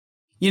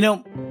You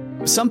know,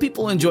 some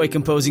people enjoy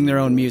composing their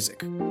own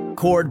music,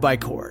 chord by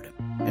chord,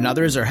 and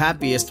others are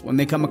happiest when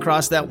they come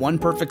across that one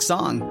perfect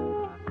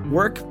song.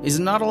 Work is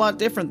not a lot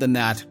different than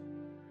that.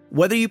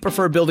 Whether you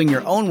prefer building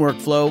your own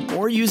workflow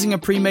or using a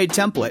pre-made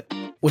template,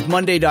 with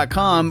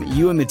Monday.com,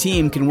 you and the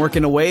team can work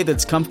in a way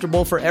that's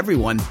comfortable for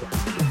everyone.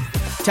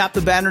 Tap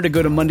the banner to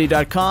go to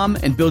Monday.com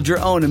and build your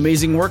own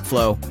amazing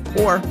workflow,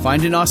 or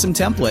find an awesome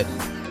template.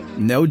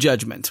 No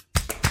judgment.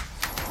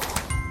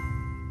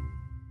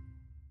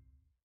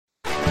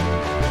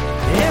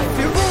 If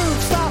your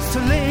roof starts to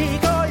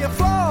leak or your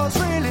floor's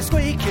really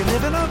squeak, you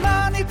live in a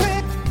money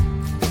pit.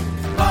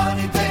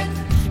 Money pit.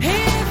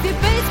 If your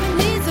basement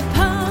needs a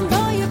pump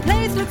or your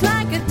place looks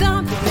like a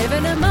dump, you live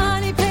in a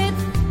money pit.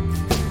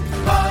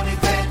 Money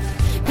pit.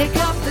 Pick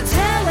up the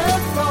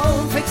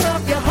telephone, fix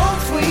up your home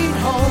sweet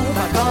home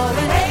by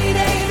calling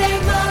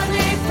 888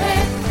 Money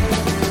Pit.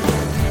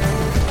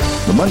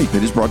 The Money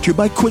Pit is brought to you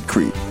by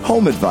Quikrete,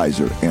 Home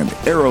Advisor, and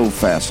Arrow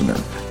Fastener.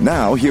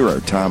 Now, here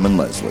are Tom and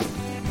Leslie.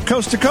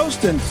 Coast to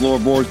coast and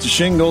floorboards to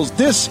shingles,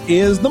 this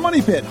is the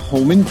Money Pit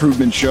Home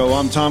Improvement Show.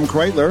 I'm Tom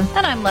Kreitler.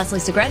 And I'm Leslie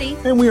Segretti.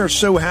 And we are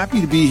so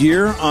happy to be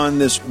here on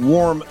this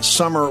warm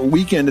summer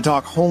weekend to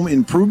talk home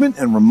improvement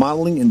and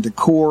remodeling and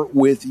decor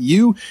with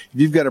you. If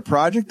you've got a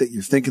project that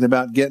you're thinking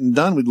about getting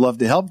done, we'd love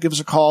to help. Give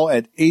us a call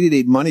at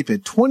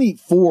 888-MONEY-PIT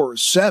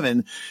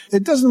 24/7.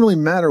 It doesn't really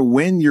matter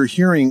when you're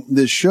hearing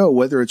this show,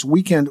 whether it's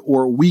weekend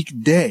or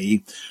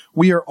weekday.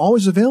 We are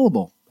always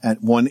available at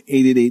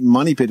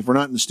 1-888-MONEY-PIT. If we're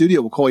not in the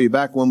studio, we'll call you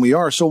back when we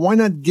are. So why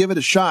not give it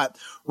a shot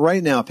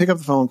right now? Pick up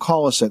the phone,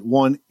 call us at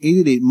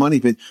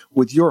 1-888-MONEY-PIT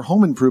with your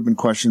home improvement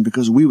question,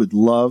 because we would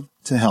love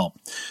to help.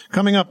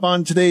 Coming up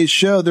on today's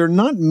show, there are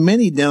not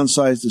many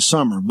downsides to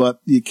summer, but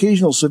the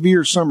occasional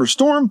severe summer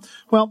storm,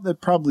 well, that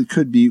probably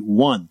could be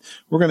one.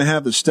 We're going to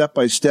have the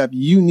step-by-step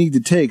you need to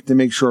take to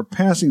make sure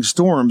passing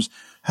storms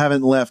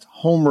haven't left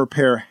home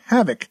repair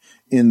havoc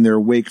in their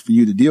wake for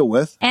you to deal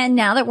with. And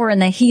now that we're in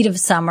the heat of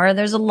summer,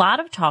 there's a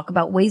lot of talk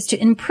about ways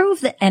to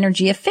improve the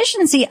energy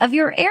efficiency of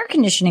your air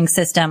conditioning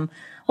system.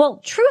 Well,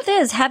 truth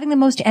is, having the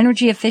most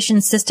energy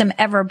efficient system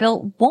ever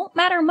built won't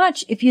matter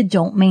much if you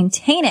don't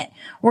maintain it.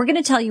 We're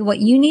going to tell you what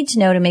you need to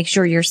know to make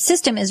sure your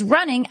system is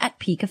running at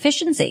peak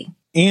efficiency.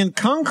 And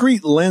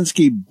concrete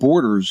landscape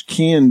borders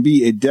can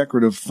be a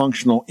decorative,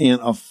 functional, and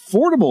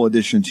affordable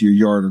addition to your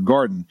yard or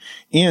garden.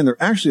 And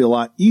they're actually a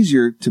lot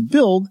easier to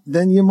build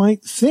than you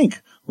might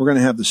think. We're going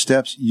to have the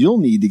steps you'll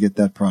need to get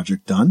that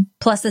project done.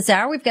 Plus, this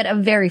hour, we've got a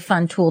very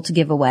fun tool to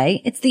give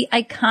away. It's the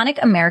iconic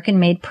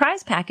American-made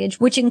prize package,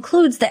 which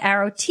includes the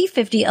Arrow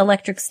T50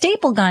 electric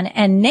staple gun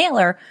and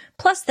nailer,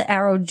 plus the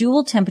Arrow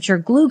dual temperature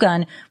glue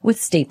gun with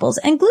staples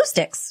and glue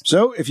sticks.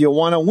 So if you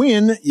want to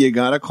win, you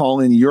got to call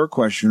in your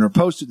question or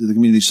post it to the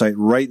community site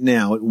right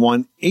now at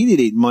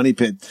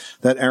 1-888-MONEY-PIT.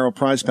 That Arrow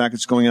prize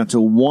packet's going out to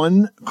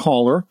one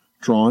caller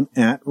drawn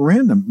at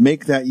random.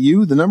 Make that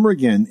you. The number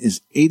again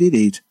is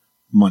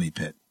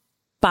 888-MONEY-PIT.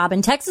 Bob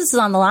in Texas is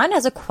on the line,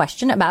 has a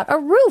question about a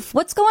roof.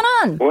 What's going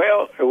on?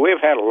 Well,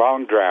 we've had a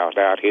long drought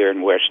out here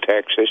in West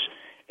Texas,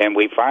 and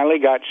we finally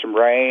got some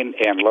rain,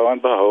 and lo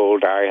and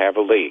behold, I have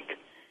a leak.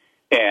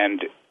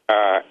 And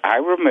I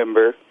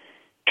remember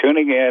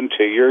tuning in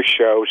to your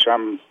show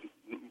some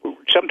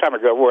time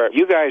ago where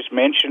you guys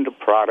mentioned a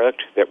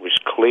product that was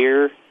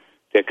clear,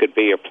 that could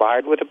be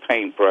applied with a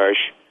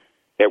paintbrush,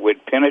 that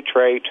would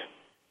penetrate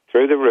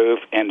through the roof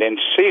and then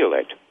seal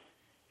it.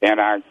 And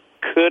I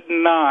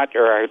couldn't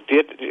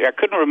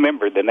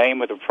remember the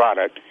name of the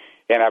product,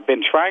 and I've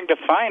been trying to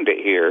find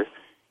it here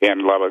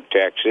in Lubbock,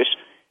 Texas,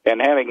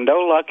 and having no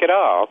luck at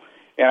all.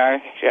 And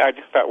I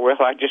thought, well,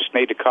 I just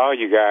need to call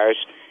you guys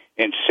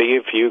and see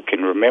if you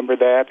can remember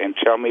that and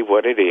tell me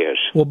what it is.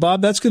 Well,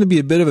 Bob, that's going to be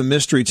a bit of a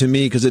mystery to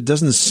me because it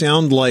doesn't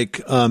sound like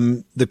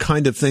the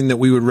kind of thing that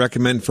we would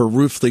recommend for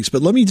roof leaks.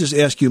 But let me just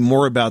ask you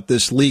more about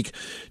this leak.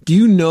 Do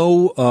you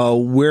know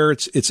where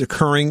it's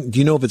occurring? Do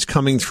you know if it's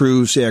coming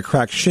through, say, a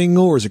cracked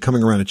shingle, or is it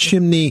coming around a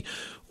chimney?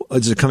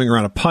 Is it coming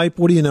around a pipe?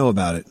 What do you know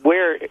about it?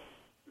 Where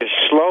the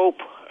slope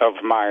of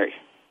my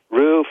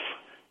roof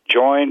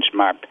joins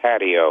my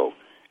patio,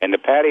 and the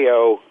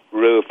patio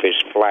roof is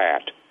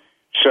flat.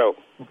 So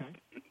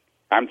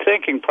I'm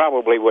thinking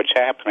probably what's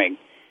happening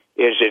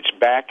is it's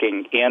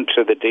backing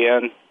into the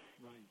den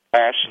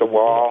past the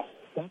wall.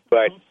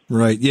 But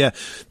right, yeah.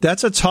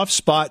 That's a tough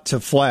spot to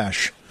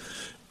flash.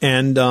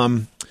 And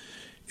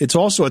it's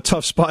also a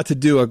tough spot to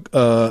do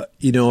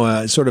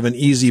a sort of an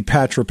easy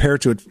patch repair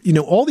to it. You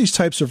know, all these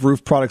types of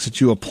roof products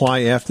that you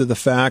apply after the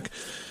fact,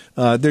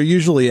 they're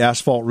usually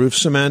asphalt roof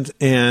cement,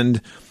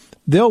 and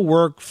they'll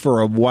work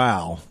for a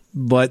while,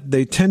 but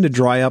they tend to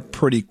dry up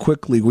pretty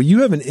quickly. When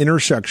you have an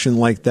intersection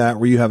like that,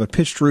 where you have a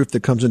pitched roof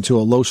that comes into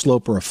a low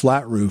slope or a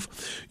flat roof,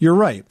 you're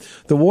right.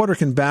 The water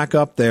can back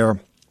up there,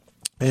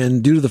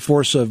 and due to the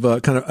force of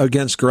kind of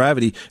against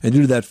gravity, and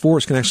due to that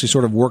force, can actually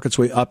sort of work its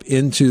way up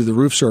into the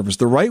roof surface.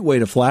 The right way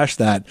to flash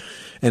that,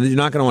 and you're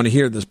not going to want to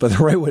hear this, but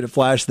the right way to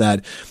flash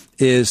that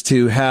is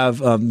to have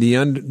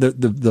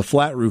the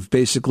flat roof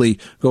basically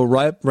go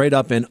right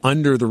up and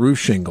under the roof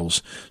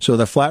shingles. So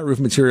the flat roof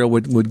material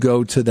would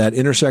go to that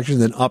intersection,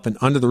 then up and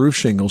under the roof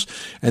shingles,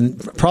 and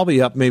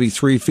probably up maybe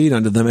 3 feet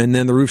under them, and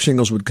then the roof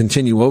shingles would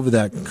continue over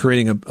that,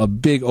 creating a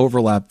big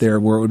overlap there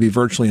where it would be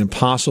virtually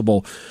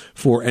impossible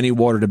for any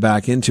water to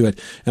back into it.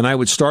 And I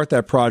would start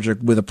that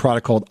project with a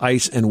product called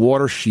Ice and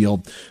Water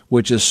Shield,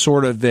 which is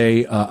sort of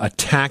a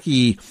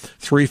tacky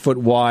 3-foot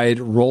wide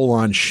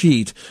roll-on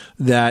sheet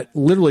that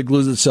literally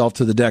glues itself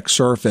to the deck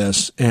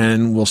surface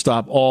and will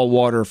stop all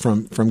water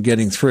from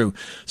getting through.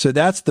 So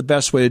that's the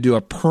best way to do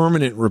a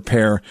permanent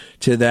repair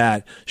to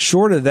that.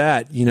 Short of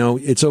that,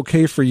 it's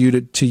okay for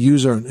you to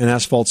use an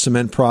asphalt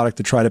cement product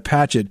to try to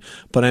patch it,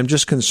 but I'm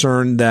just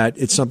concerned that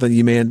it's something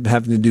you may end up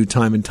having to do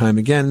time and time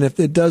again. And if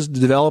it does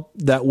develop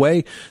that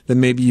way, then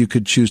maybe you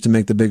could choose to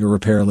make the bigger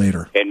repair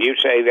later. And you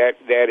say that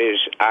is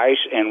Ice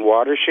and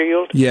Water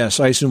Shield? Yes,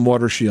 Ice and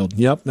Water Shield.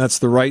 Yep, that's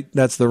the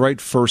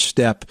right first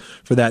step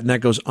for that, and that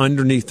goes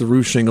underneath the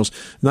roof shingles.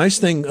 Nice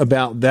thing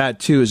about that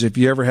too is if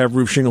you ever have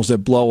roof shingles that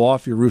blow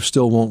off, your roof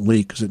still won't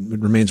leak because it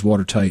remains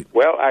watertight.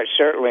 Well, I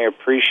certainly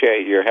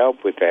appreciate your help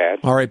with that.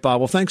 All right,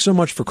 Bob. Well, thanks so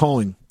much for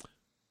calling.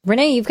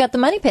 Renee, you've got the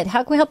Money Pit.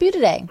 How can we help you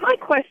today? My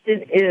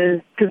question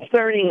is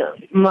concerning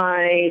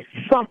my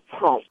sump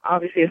pump.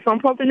 Obviously, a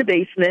sump pump in the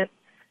basement.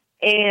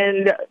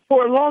 And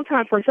for a long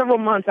time, for several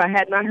months, I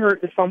had not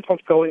heard the sump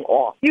pump going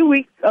off.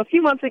 A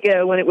few months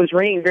ago, when it was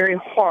raining very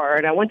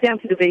hard, I went down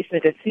to the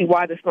basement to see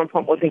why the sump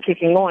pump wasn't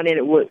kicking on, and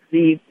it was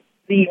the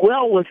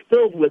well was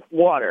filled with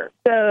water.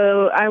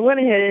 So I went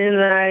ahead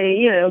and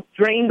I,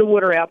 drained the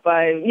water out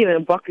by,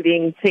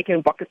 bucketing,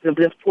 taking buckets of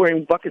just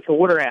pouring buckets of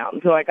water out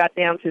until I got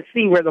down to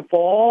see where the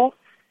ball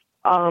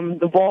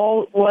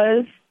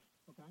was,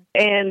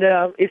 and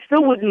it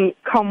still wouldn't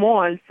come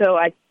on. So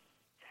I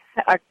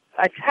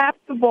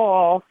tapped the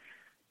ball,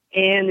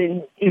 and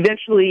then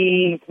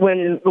eventually,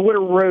 when the water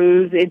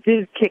rose, it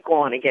did kick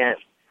on again.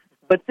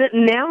 But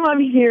now I'm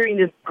hearing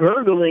this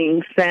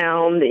gurgling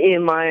sound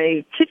in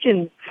my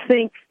kitchen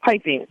sink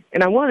piping,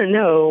 and I want to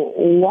know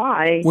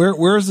why.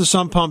 Where is the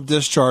sump pump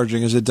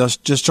discharging? Is it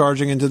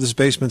discharging into this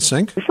basement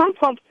sink? The sump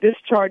pump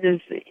discharges.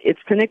 It's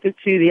connected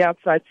to the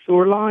outside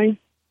sewer line,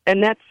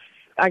 and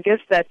I guess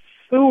that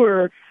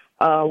sewer,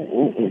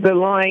 the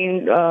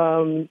line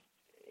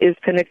is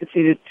connected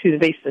to the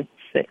basement,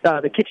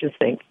 the kitchen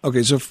sink.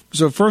 Okay, so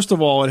first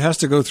of all, it has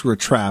to go through a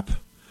trap.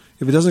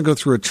 If it doesn't go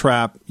through a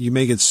trap, you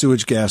may get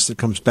sewage gas that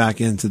comes back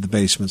into the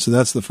basement. So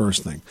that's the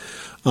first thing.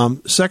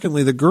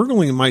 Secondly, the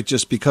gurgling might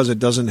just because it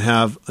doesn't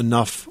have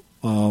enough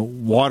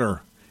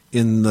water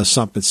in the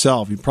sump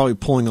itself. You're probably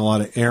pulling a lot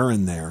of air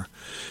in there.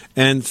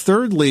 And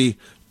thirdly,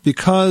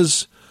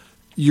 because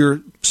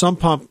your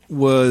sump pump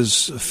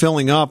was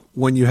filling up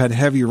when you had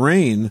heavy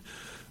rain,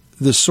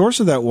 the source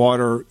of that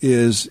water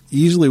is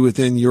easily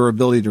within your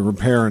ability to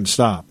repair and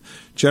stop.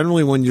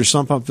 Generally, when your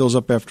sump pump fills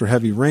up after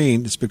heavy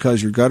rain, it's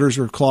because your gutters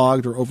are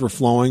clogged or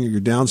overflowing, or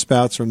your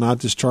downspouts are not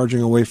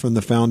discharging away from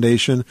the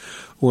foundation,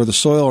 or the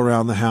soil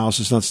around the house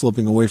is not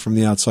sloping away from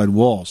the outside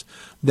walls.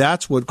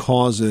 That's what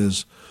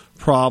causes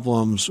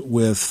problems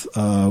with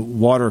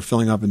water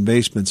filling up in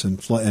basements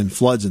and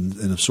floods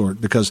and of sort,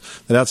 because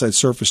that outside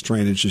surface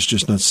drainage is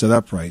just not set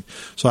up right.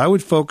 So I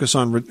would focus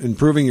on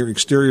improving your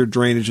exterior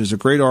drainage. There's a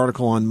great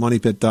article on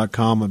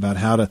moneypit.com about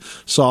how to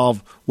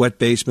solve wet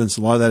basements.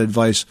 A lot of that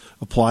advice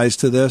applies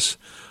to this.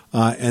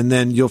 And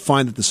then you'll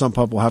find that the sump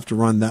pump will have to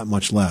run that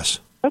much less.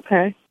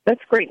 Okay.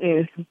 That's great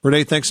news.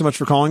 Renee, thanks so much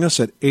for calling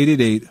us at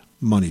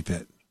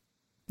 888-MONEY-PIT.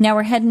 Now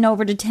we're heading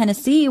over to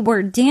Tennessee,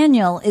 where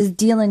Daniel is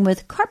dealing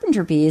with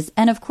carpenter bees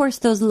and, of course,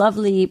 those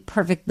lovely,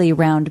 perfectly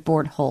round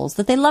board holes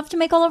that they love to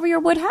make all over your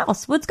wood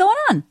house. What's going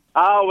on?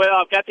 Oh, well,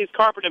 I've got these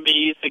carpenter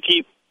bees that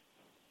keep,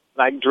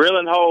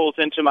 drilling holes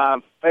into my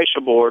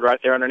fascia board right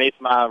there underneath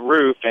my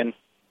roof, and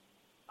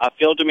I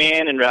filled them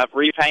in, and I've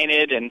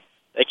repainted, and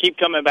they keep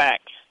coming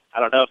back. I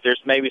don't know if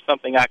there's maybe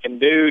something I can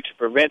do to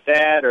prevent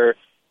that or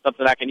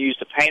something I can use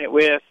to paint it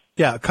with.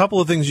 Yeah, a couple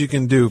of things you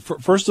can do.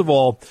 First of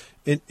all,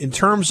 in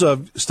terms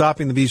of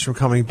stopping the bees from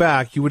coming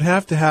back, you would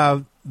have to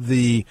have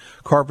the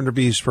carpenter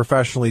bees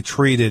professionally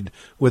treated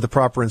with a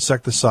proper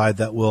insecticide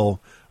that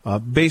will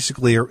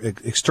basically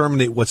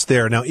exterminate what's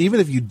there. Now, even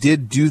if you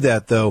did do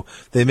that, though,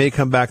 they may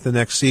come back the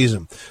next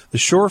season. The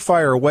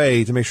surefire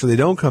way to make sure they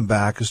don't come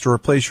back is to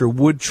replace your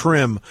wood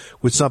trim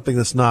with something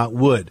that's not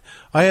wood.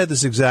 I had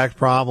this exact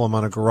problem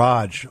on a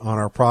garage on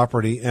our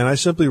property, and I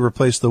simply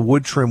replaced the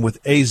wood trim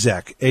with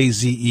Azek,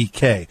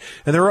 A-Z-E-K.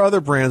 And there are other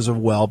brands as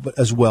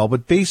well,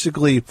 but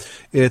basically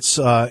it's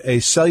a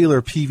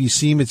cellular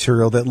PVC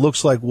material that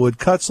looks like wood,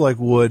 cuts like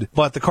wood,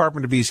 but the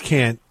carpenter bees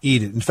can't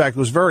eat it. In fact, it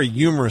was very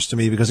humorous to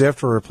me because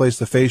after I replaced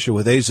the fascia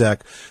with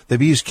Azek, the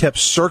bees kept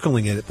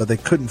circling it, but they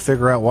couldn't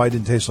figure out why it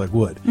didn't taste like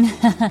wood.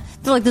 They're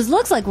like, this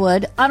looks like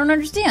wood. I don't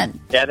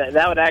understand. Yeah,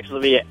 that would actually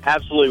be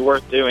absolutely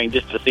worth doing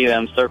just to see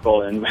them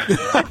circle and...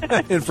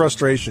 In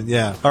frustration,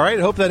 yeah. All right,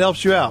 hope that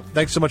helps you out.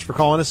 Thanks so much for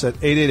calling us at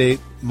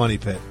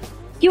 888-MONEY-PIT.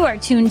 You are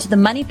tuned to the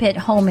Money Pit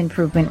Home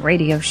Improvement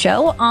Radio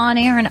Show on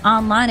air and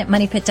online at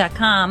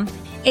moneypit.com.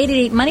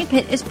 888 Money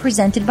Pit is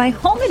presented by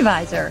Home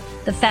Advisor,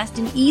 the fast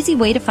and easy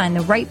way to find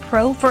the right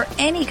pro for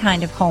any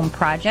kind of home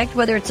project,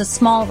 whether it's a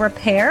small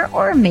repair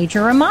or a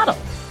major remodel.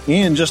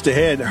 And just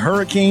ahead,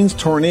 hurricanes,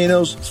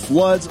 tornadoes,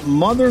 floods,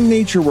 Mother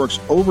Nature works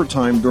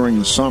overtime during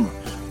the summer.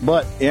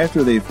 But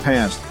after they've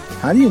passed,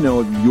 how do you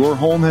know if your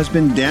home has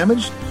been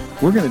damaged?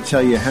 We're going to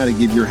tell you how to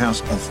give your house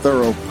a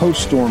thorough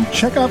post-storm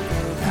checkup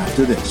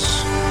after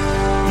this.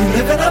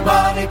 You live in a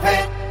money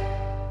pit.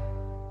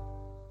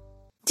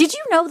 Did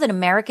you know that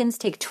Americans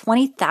take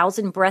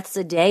 20,000 breaths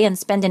a day and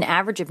spend an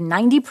average of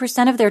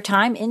 90% of their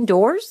time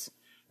indoors?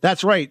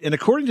 That's right. And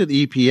according to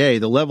the EPA,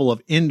 the level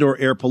of indoor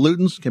air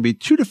pollutants can be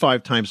 2 to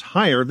 5 times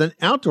higher than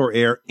outdoor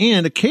air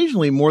and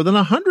occasionally more than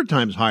 100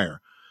 times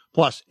higher.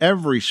 Plus,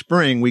 every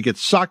spring we get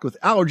socked with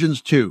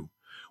allergens too.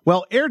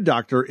 Well, Air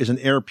Doctor is an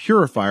air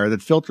purifier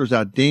that filters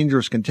out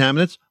dangerous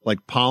contaminants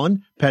like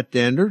pollen, pet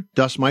dander,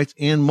 dust mites,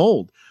 and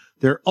mold.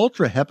 Their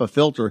Ultra HEPA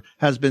filter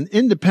has been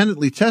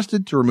independently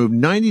tested to remove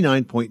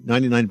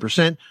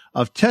 99.99%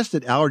 of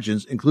tested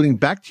allergens, including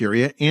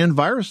bacteria and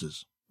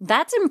viruses.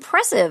 That's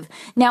impressive.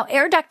 Now,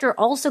 Air Doctor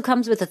also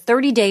comes with a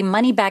 30-day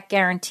money-back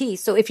guarantee,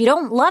 so if you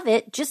don't love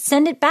it, just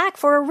send it back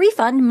for a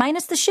refund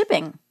minus the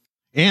shipping.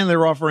 And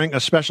they're offering a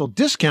special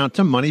discount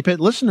to Money Pit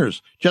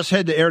listeners. Just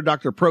head to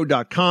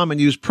airdoctorpro.com and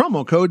use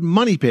promo code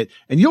MONEYPIT,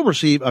 and you'll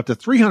receive up to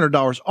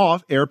 $300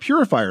 off air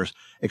purifiers.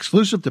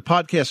 Exclusive to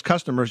podcast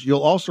customers,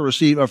 you'll also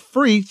receive a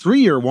free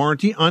 3-year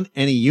warranty on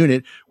any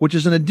unit, which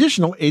is an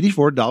additional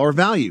 $84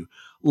 value.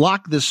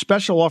 Lock this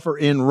special offer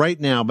in right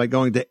now by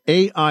going to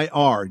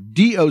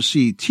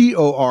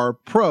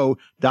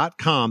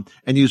airdoctorpro.com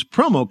and use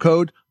promo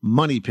code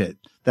MONEYPIT.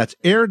 That's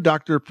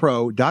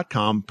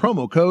airdoctorpro.com,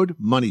 promo code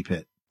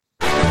MONEYPIT.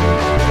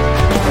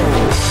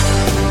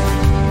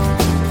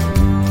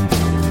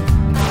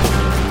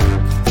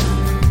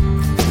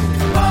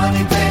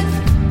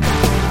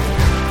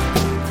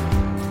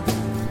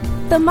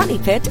 The Money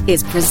Pit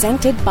is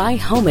presented by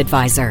Home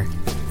Advisor.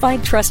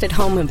 Find trusted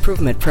home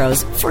improvement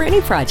pros for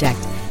any project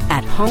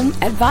at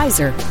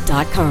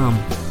homeadvisor.com.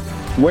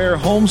 Where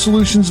home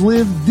solutions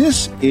live,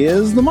 this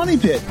is the Money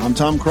Pit. I'm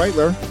Tom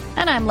Kreitler.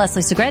 And I'm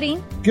Leslie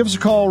Segretti. Give us a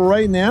call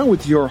right now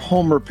with your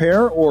home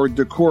repair or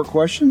decor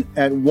question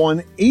at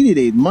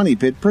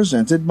 1-888-MONEY-PIT,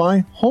 presented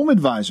by Home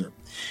Advisor.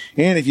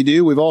 And if you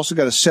do, we've also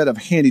got a set of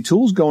handy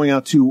tools going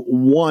out to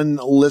one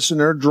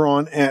listener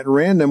drawn at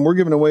random. We're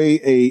giving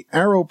away a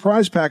Arrow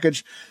prize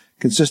package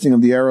consisting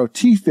of the Arrow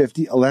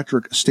T50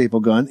 electric staple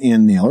gun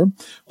and nailer,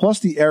 plus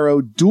the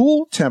Arrow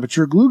dual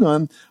temperature glue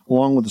gun,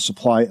 along with a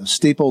supply of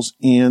staples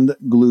and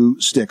glue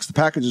sticks. The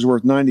package is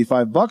worth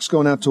 $95,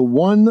 going out to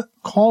one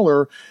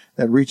caller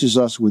that reaches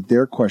us with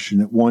their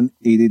question at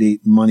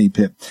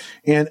 1-888-MONEY-PIT.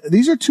 And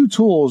these are two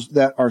tools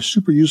that are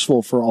super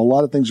useful for a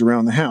lot of things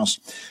around the house.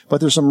 But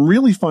there's some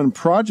really fun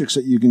projects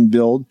that you can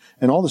build,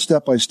 and all the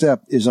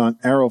step-by-step is on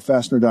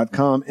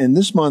arrowfastener.com. And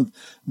this month,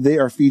 they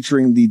are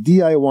featuring the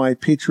DIY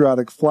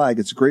patriotic flag.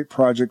 It's a great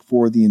project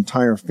for the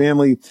entire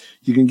family.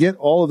 You can get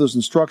all of those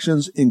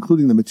instructions,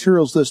 including the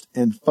materials list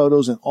and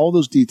photos and all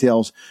those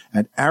details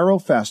at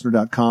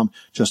arrowfastener.com.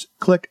 Just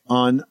click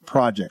on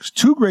projects.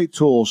 Two great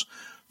tools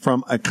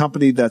from a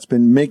company that's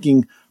been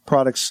making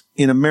products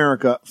in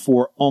America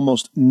for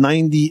almost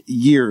 90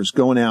 years,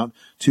 going out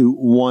to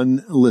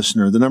one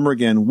listener. The number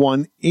again,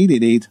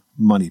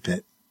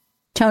 1-888-MONEY-PIT.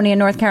 Tony in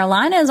North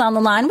Carolina is on the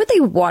line with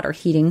a water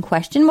heating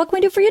question. What can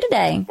we do for you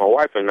today? My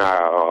wife and I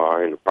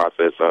are in the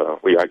process.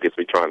 I guess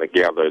we're trying to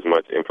gather as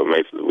much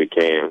information as we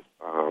can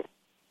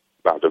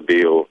about to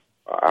build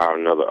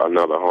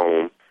another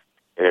home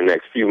in the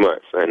next few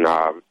months, and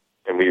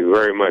we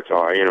very much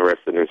are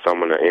interested in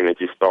some of the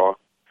Energy Star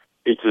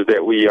features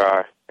that we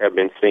have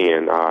been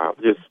seeing.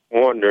 Just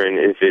wondering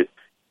if is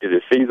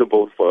it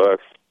feasible for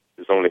us?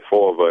 There's only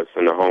 4 of us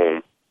in the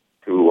home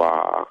to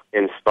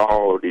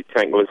install the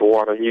tankless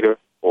water heater,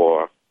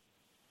 or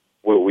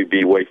will we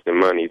be wasting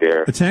money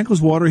there? A tankless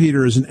water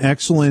heater is an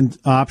excellent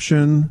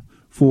option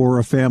for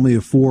a family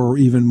of 4 or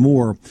even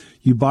more.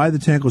 You buy the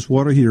tankless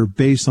water heater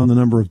based on the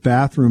number of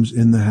bathrooms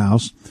in the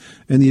house,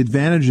 and the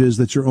advantage is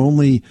that you're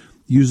only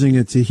using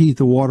it to heat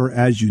the water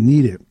as you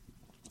need it.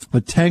 A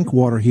tank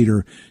water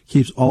heater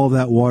keeps all of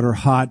that water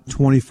hot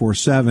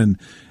 24/7,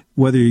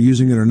 whether you're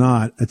using it or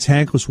not. A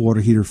tankless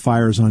water heater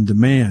fires on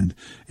demand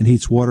and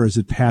heats water as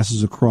it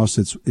passes across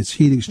its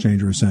heat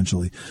exchanger,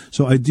 essentially.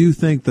 So I do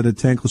think that a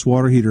tankless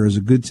water heater is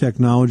a good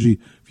technology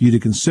for you to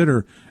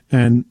consider,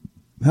 and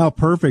how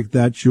perfect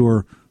that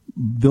you're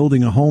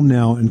building a home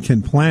now and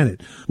can plan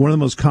it. One of the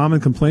most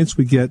common complaints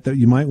we get that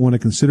you might want to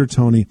consider,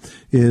 Tony,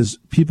 is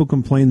people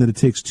complain that it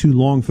takes too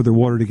long for their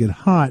water to get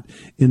hot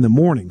in the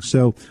morning.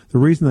 So the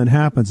reason that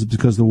happens is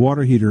because the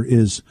water heater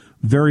is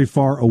very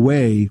far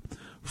away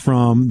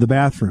from the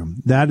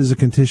bathroom. That is a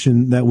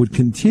condition that would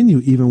continue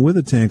even with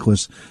a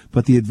tankless,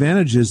 but the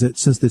advantage is that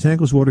since the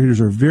tankless water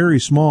heaters are very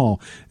small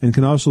and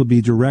can also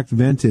be direct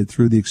vented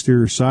through the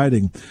exterior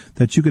siding,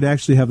 that you could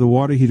actually have the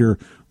water heater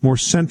more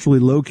centrally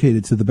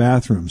located to the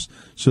bathrooms,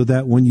 so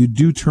that when you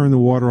do turn the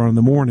water on in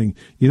the morning,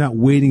 you're not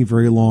waiting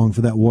very long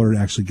for that water to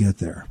actually get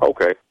there.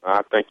 Okay.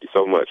 I thank you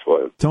so much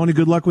for it. Tony,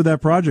 good luck with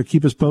that project.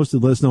 Keep us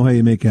posted. Let us know how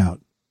you make out.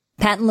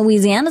 Pat in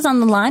Louisiana is on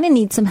the line and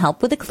needs some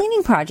help with a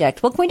cleaning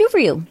project. What can we do for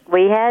you?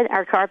 We had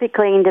our carpet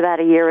cleaned about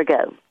a year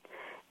ago.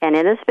 And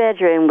in this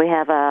bedroom, we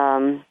have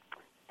a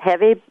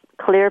heavy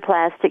clear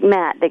plastic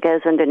mat that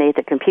goes underneath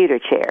a computer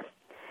chair.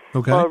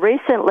 Okay. Well,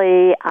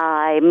 recently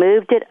I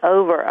moved it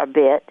over a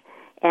bit,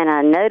 and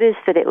I noticed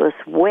that it was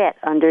wet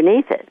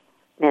underneath it.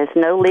 There's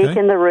no leak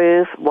in the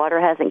roof. Water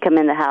hasn't come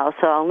in the house.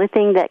 So the only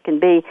thing that can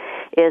be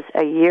is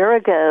a year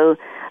ago,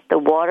 the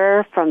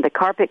water from the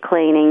carpet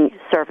cleaning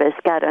service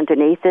got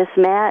underneath this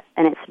mat,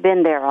 and it's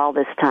been there all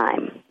this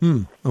time.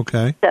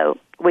 Okay. So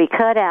we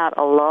cut out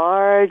a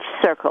large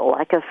circle,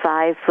 like a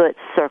 5-foot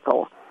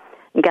circle,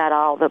 and got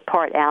all the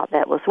part out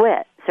that was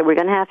wet. So we're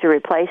going to have to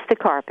replace the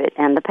carpet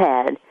and the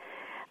pad.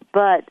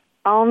 But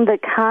on the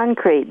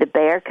concrete, the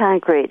bare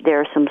concrete,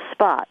 there are some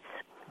spots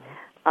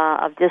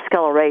of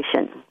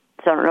discoloration.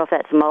 So I don't know if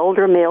that's mold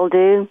or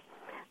mildew.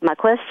 My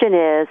question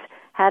is,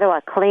 how do I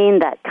clean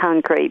that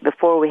concrete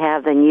before we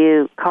have the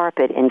new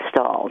carpet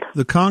installed?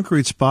 The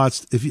concrete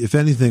spots, if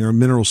anything, are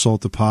mineral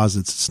salt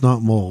deposits. It's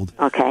not mold.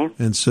 Okay.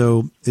 And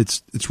so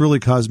it's really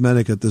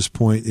cosmetic at this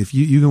point. If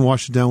you can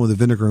wash it down with a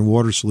vinegar and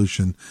water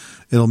solution,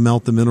 it'll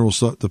melt the mineral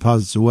salt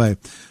deposits away.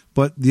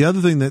 But the other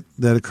thing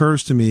that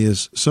occurs to me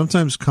is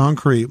sometimes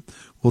concrete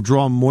will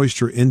draw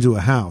moisture into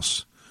a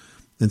house.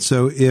 And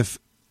so if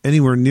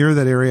anywhere near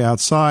that area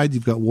outside,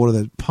 you've got water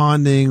that's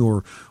ponding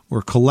or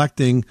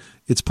collecting,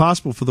 it's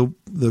possible for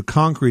the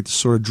concrete to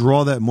sort of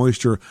draw that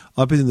moisture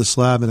up into the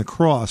slab and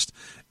across,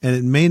 and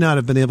it may not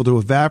have been able to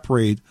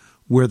evaporate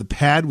where the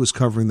pad was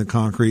covering the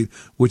concrete,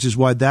 which is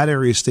why that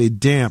area stayed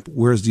damp,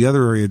 whereas the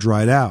other area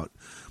dried out.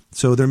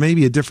 So there may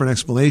be a different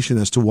explanation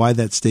as to why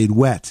that stayed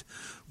wet.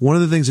 One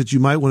of the things that you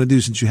might want to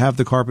do, since you have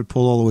the carpet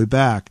pulled all the way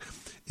back,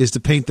 is to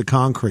paint the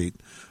concrete.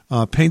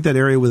 Paint that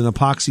area with an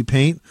epoxy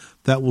paint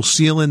that will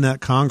seal in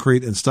that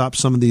concrete and stop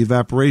some of the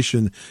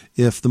evaporation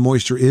if the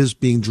moisture is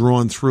being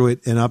drawn through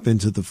it and up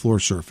into the floor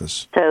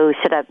surface. So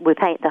should we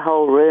paint the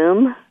whole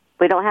room?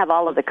 We don't have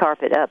all of the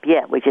carpet up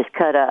yet. We just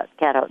cut out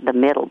the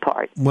middle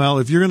part. Well,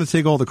 if you're going to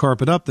take all the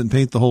carpet up, then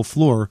paint the whole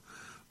floor.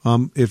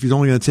 If you're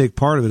only going to take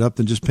part of it up,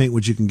 then just paint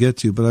what you can get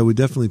to. But I would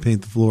definitely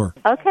paint the floor.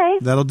 Okay.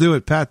 That'll do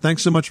it. Pat,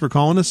 thanks so much for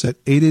calling us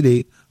at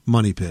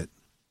 888-MONEY-PIT.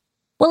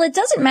 Well, it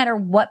doesn't matter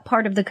what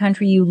part of the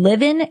country you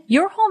live in,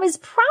 your home is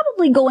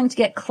probably going to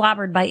get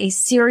clobbered by a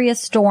serious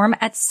storm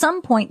at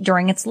some point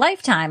during its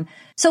lifetime.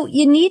 So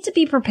you need to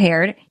be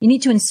prepared. You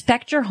need to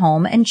inspect your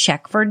home and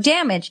check for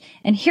damage.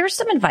 And here's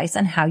some advice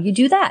on how you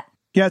do that.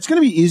 Yeah, it's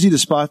going to be easy to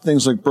spot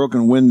things like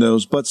broken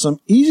windows, but some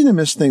easy to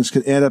miss things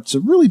could add up to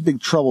really big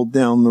trouble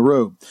down the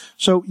road.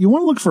 So you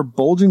want to look for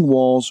bulging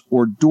walls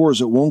or doors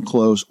that won't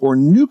close or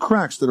new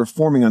cracks that are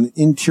forming on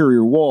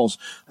interior walls.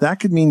 That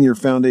could mean your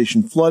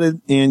foundation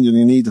flooded, and you're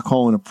going to need to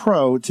call in a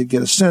pro to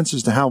get a sense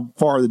as to how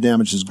far the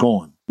damage has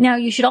gone. Now,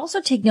 you should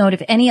also take note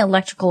if any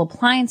electrical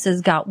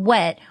appliances got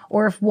wet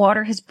or if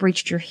water has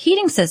breached your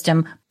heating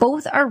system.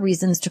 Both are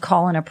reasons to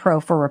call in a pro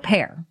for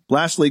repair.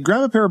 Lastly,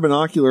 grab a pair of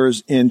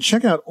binoculars and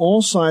check out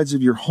all sides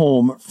of your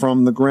home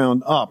from the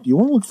ground up. You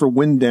want to look for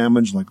wind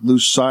damage like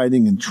loose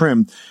siding and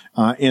trim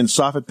and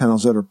soffit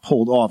panels that are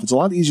pulled off. It's a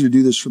lot easier to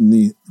do this from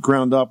the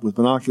ground up with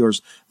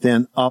binoculars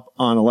than up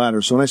on a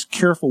ladder. So a nice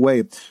careful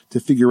way to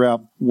figure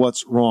out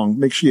what's wrong.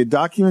 Make sure you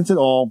document it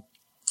all.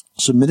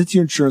 Submit it to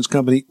your insurance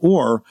company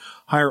or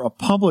hire a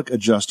public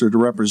adjuster to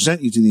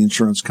represent you to the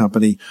insurance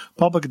company.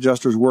 Public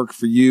adjusters work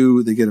for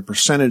you. They get a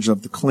percentage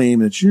of the claim,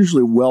 and it's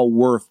usually well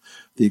worth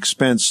the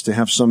expense to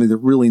have somebody that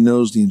really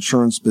knows the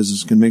insurance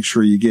business, can make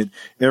sure you get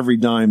every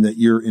dime that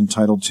you're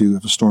entitled to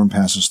if a storm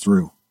passes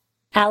through.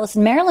 Alice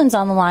in Maryland's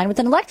on the line with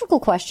an electrical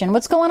question.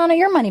 What's going on at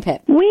your money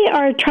pit? We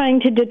are trying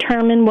to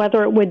determine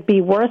whether it would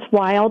be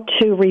worthwhile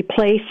to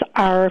replace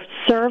our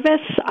service.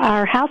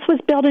 Our house was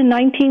built in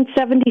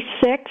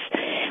 1976.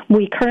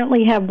 We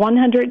currently have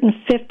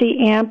 150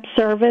 amp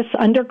service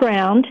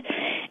underground.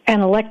 An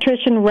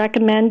electrician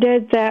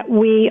recommended that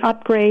we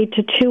upgrade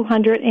to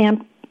 200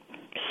 amp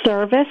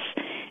service,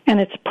 and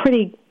it's a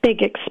pretty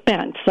big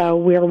expense. So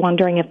we're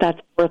wondering if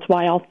that's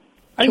worthwhile.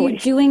 Are you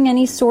doing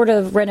any sort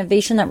of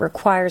renovation that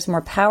requires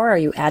more power? Are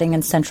you adding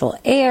in central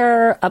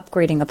air,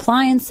 upgrading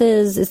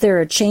appliances? Is there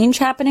a change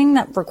happening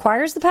that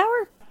requires the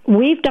power?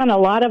 We've done a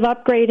lot of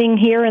upgrading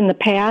here in the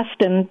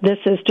past, and this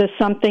is just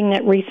something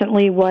that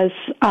recently was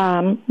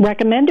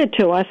recommended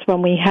to us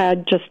when we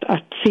had just a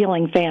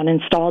ceiling fan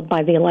installed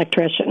by the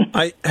electrician.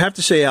 I have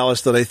to say,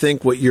 Alice, that I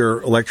think what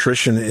your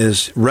electrician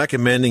is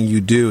recommending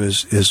you do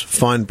is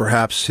fund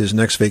perhaps his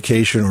next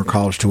vacation or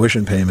college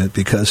tuition payment,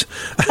 because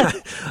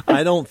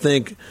I don't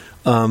think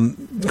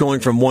going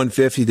from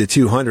 150 to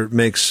 200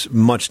 makes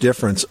much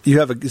difference.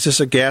 Is this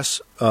a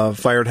gas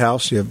fired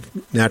house? You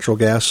have natural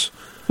gas?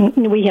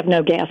 We have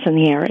no gas in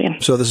the area.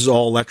 So this is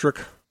all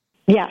electric?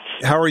 Yes.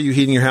 How are you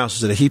heating your house?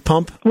 Is it a heat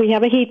pump? We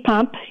have a heat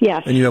pump,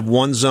 yes. And you have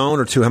one zone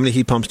or two? How many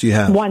heat pumps do you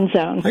have? One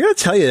zone. I got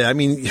to tell you, I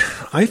mean,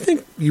 I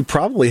think you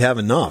probably have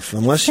enough,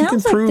 unless you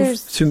can prove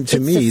to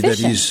me that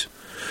he's...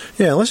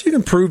 Yeah, unless you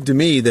can prove to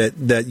me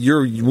that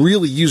you're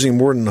really using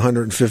more than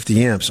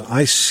 150 amps,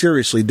 I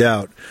seriously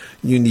doubt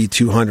you need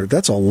 200.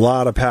 That's a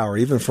lot of power,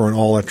 even for an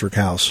all-electric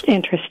house.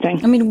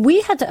 Interesting. I mean, we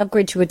had to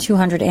upgrade to a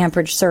 200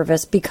 amperage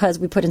service because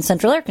we put in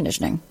central air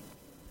conditioning.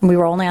 And we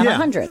were only on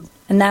 100.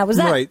 And that was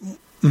that. Right.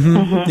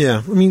 Mm-hmm.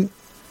 Yeah. I mean,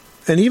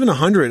 and even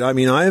 100, I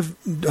mean, I was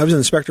an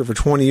inspector for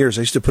 20 years.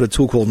 I used to put a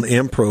tool called an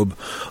amp probe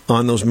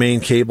on those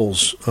main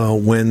cables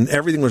when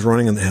everything was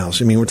running in the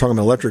house. I mean, we're talking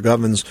about electric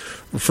ovens,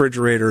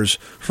 refrigerators,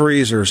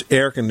 freezers,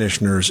 air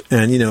conditioners,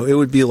 and, it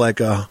would be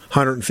like a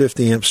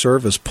 150 amp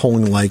service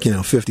pulling like,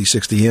 50,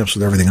 60 amps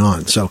with everything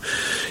on. So,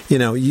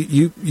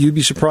 you'd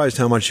be surprised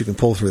how much you can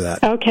pull through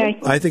that. Okay.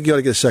 I think you ought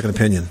to get a second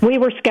opinion. We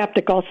were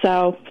skeptical,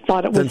 so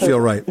thought it was... Didn't feel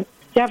right.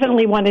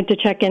 Definitely wanted to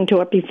check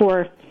into it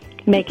before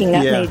making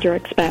that major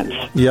expense.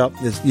 Yep,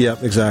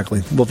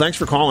 exactly. Well, thanks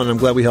for calling. I'm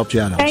glad we helped you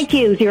out. Thank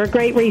you. You're a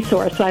great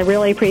resource. I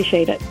really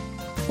appreciate it.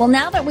 Well,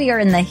 now that we are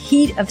in the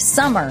heat of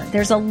summer,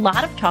 there's a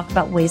lot of talk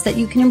about ways that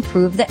you can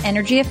improve the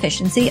energy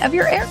efficiency of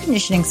your air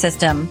conditioning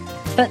system.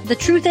 But the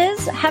truth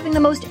is, having the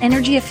most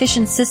energy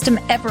efficient system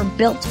ever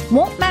built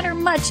won't matter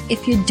much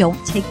if you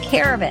don't take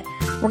care of it.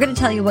 We're going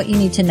to tell you what you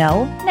need to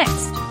know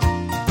next.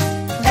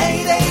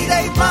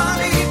 888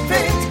 Money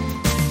Pit.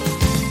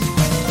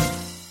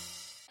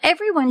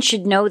 Everyone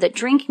should know that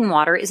drinking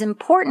water is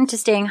important to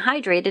staying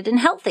hydrated and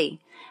healthy.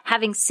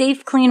 Having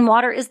safe, clean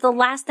water is the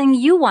last thing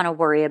you want to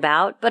worry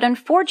about, but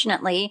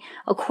unfortunately,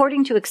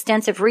 according to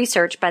extensive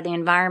research by the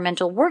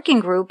Environmental Working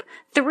Group,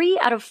 3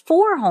 out of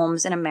 4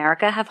 homes in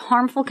America have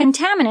harmful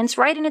contaminants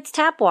right in its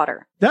tap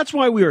water. That's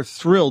why we are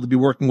thrilled to be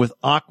working with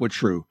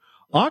AquaTrue.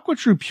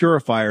 AquaTrue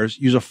purifiers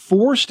use a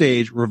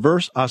 4-stage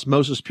reverse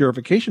osmosis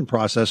purification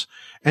process,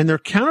 and their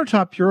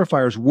countertop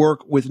purifiers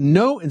work with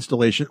no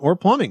installation or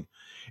plumbing.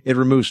 It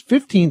removes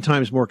 15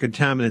 times more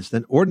contaminants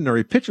than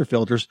ordinary pitcher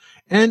filters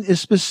and is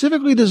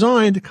specifically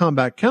designed to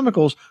combat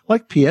chemicals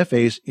like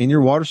PFAS in your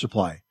water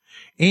supply.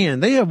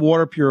 And they have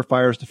water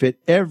purifiers to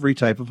fit every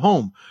type of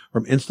home,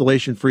 from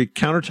installation-free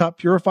countertop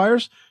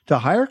purifiers to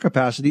higher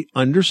capacity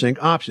under-sink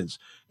options.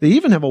 They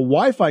even have a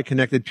Wi-Fi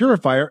connected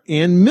purifier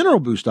and mineral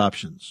boost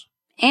options.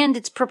 And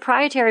its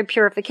proprietary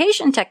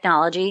purification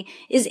technology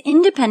is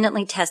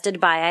independently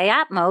tested by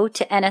IAPMO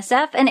to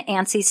NSF and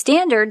ANSI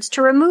standards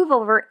to remove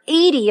over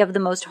 80 of the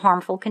most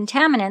harmful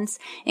contaminants,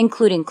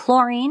 including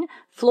chlorine,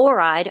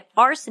 fluoride,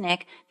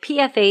 arsenic,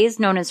 PFAS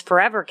known as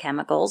forever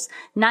chemicals,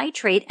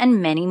 nitrate,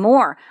 and many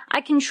more.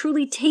 I can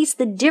truly taste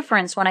the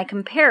difference when I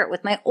compare it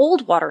with my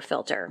old water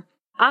filter.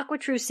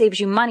 AquaTrue saves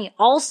you money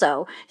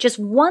also. Just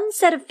one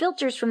set of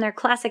filters from their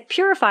classic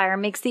purifier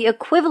makes the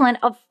equivalent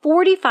of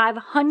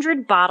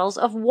 4,500 bottles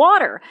of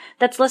water.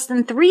 That's less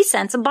than 3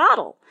 cents a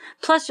bottle.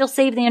 Plus, you'll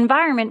save the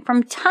environment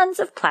from tons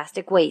of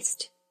plastic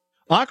waste.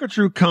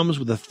 AquaTrue comes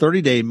with a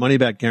 30-day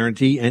money-back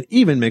guarantee and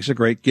even makes a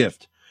great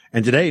gift.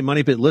 And today,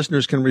 Money Pit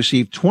listeners can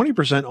receive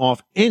 20%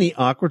 off any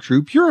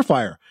AquaTrue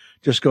purifier.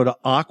 Just go to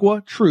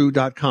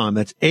aquatrue.com.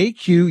 That's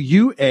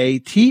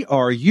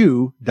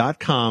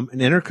AQUATRU.com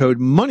and enter code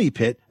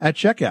MONEYPIT at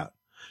checkout.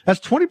 That's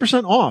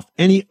 20% off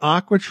any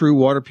AquaTrue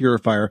water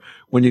purifier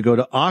when you go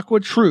to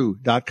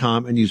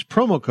aquatrue.com and use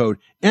promo code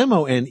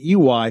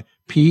MONEYPIT.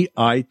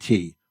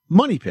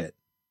 Money Pit.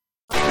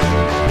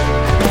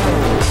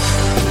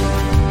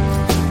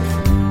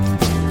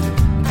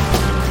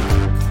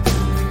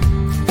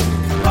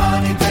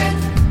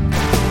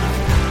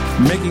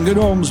 Making good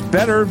homes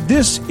better.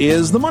 This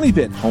is the Money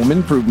Pit Home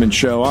Improvement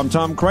Show. I'm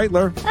Tom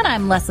Kreitler. And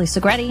I'm Leslie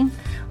Segretti.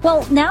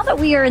 Well, now that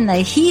we are in the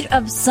heat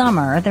of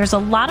summer, there's a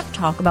lot of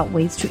talk about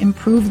ways to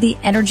improve the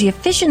energy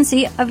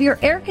efficiency of your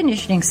air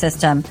conditioning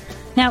system.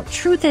 Now,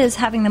 truth is,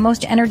 having the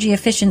most energy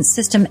efficient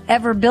system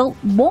ever built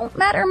won't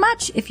matter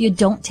much if you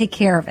don't take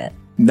care of it.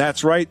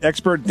 That's right.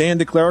 Expert Dan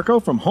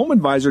DeClerico from Home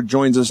Advisor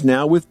joins us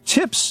now with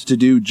tips to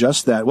do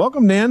just that.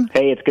 Welcome, Dan.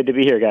 Hey, it's good to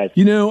be here, guys.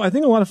 I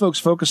think a lot of folks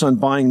focus on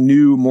buying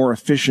new, more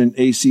efficient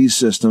AC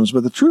systems,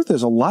 but the truth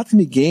is a lot can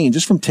be gained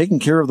just from taking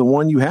care of the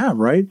one you have,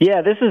 right?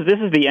 Yeah, this is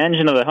the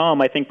engine of the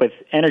home. I think with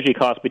energy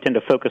costs, we tend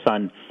to focus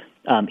on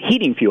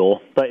heating fuel,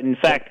 but in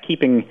fact,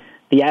 keeping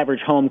the average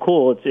home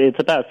cool, it's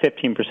about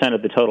 15%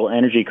 of the total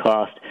energy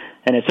cost.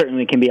 And it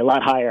certainly can be a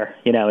lot higher,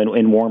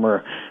 in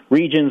warmer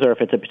regions or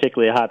if it's a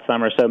particularly hot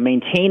summer. So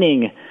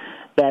maintaining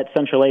that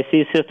central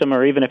AC system,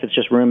 or even if it's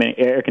just room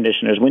air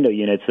conditioners, window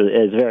units,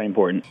 is very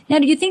important. Now,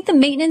 do you think the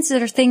maintenance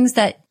are things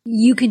that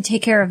you can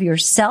take care of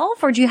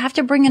yourself, or do you have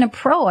to bring in a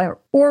pro,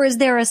 or is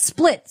there a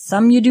split?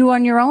 Some you do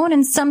on your own,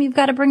 and some you've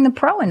got to bring the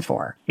pro in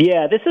for.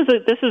 Yeah, this is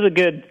a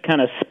good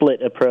kind of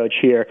split approach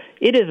here.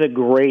 It is a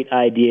great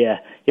idea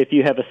if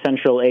you have a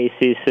central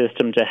AC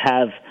system to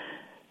have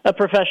a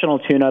professional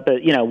tune-up,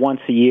 once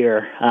a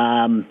year.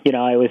 I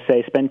always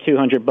say spend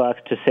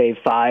 $200 to save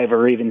 $5,000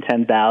 or even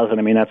 $10,000.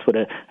 I mean, that's what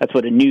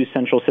a new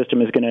central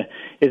system is gonna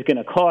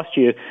cost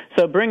you.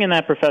 So bring in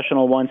that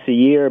professional once a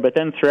year, but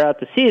then throughout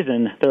the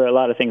season, there are a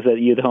lot of things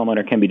that you, the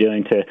homeowner, can be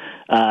doing to,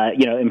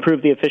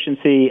 improve the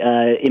efficiency,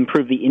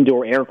 improve the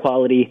indoor air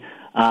quality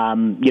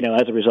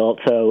as a result.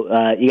 So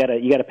you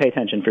gotta pay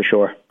attention for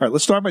sure. All right,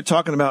 let's start by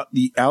talking about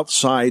the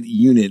outside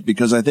unit,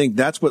 because I think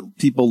that's what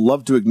people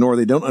love to ignore.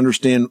 They don't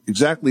understand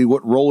exactly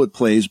what role it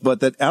plays, but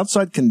that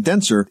outside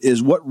condenser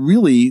is what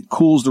really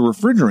cools the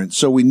refrigerant.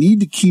 So we need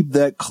to keep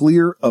that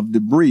clear of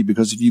debris,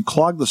 because if you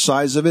clog the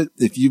size of it,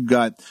 if you've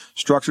got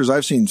structures,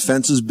 I've seen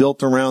fences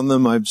built around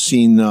them, I've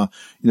seen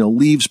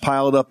leaves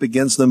piled up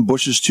against them,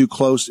 bushes too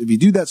close. If you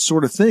do that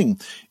sort of thing,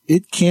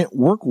 it can't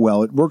work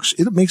well. It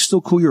may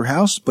still cool your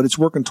house, but it's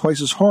working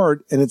twice as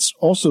hard, and it's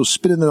also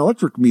spitting an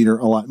electric meter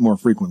a lot more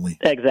frequently.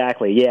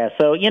 Exactly, yeah.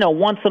 So,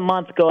 once a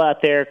month, go out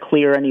there,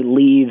 clear any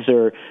leaves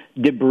or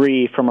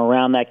debris from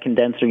around that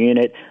condenser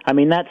unit. I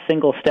mean, that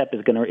single step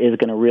is going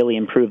to really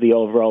improve the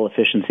overall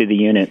efficiency of the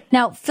unit.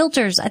 Now,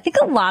 filters, I think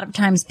a lot of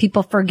times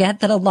people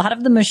forget that a lot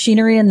of the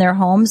machinery in their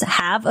homes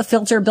have a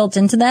filter built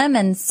into them,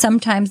 and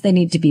sometimes they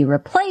need to be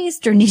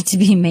replaced or need to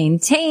be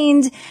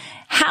maintained.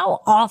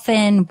 How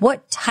often,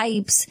 what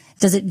types,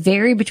 does it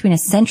vary between a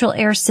central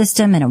air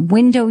system and a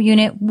window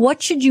unit?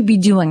 What should you be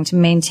doing to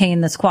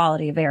maintain this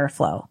quality of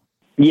airflow?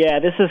 Yeah,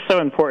 this is so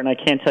important.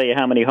 I can't tell you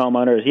how many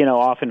homeowners,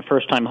 often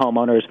first-time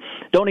homeowners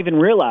don't even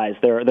realize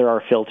there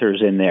are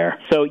filters in there.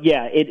 So,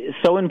 yeah, it's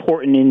so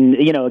important. And,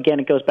 again,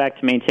 it goes back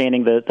to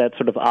maintaining that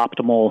sort of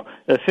optimal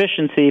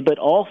efficiency, but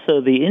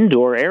also the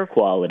indoor air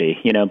quality,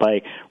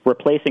 by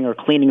replacing or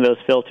cleaning those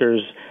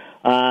filters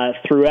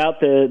throughout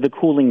the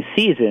cooling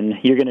season.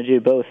 You're going to do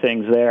both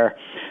things there.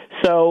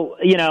 So,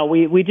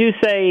 we do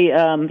say,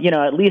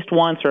 at least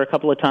once or a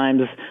couple of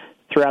times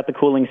throughout the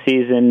cooling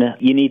season,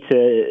 you need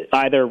to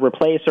either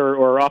replace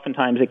or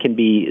oftentimes it can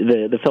be,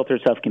 the filter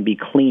itself can be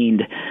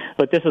cleaned.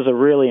 But this is a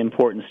really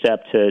important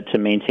step to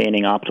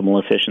maintaining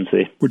optimal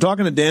efficiency. We're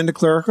talking to Dan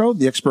DeClerico,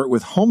 the expert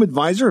with Home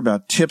Advisor,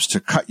 about tips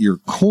to cut your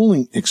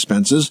cooling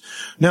expenses.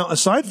 Now,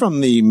 aside from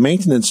the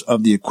maintenance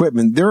of the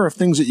equipment, there are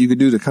things that you could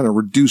do to kind of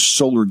reduce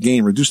solar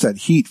gain, reduce that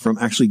heat from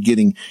actually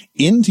getting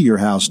into your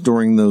house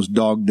during those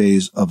dog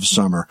days of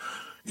summer.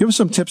 Give us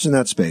some tips in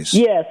that space.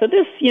 Yeah, so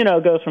this,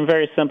 goes from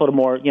very simple to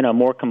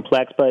more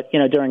complex, but,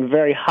 during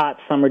very hot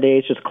summer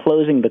days, just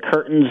closing the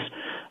curtains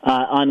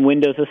on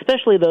windows,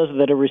 especially those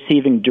that are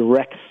receiving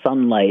direct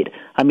sunlight.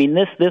 I mean,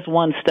 this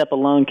one step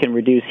alone can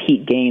reduce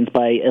heat gains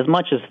by as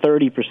much as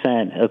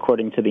 30%,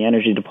 according to the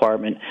Energy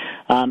Department.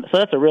 So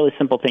that's a really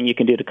simple thing you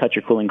can do to cut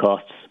your cooling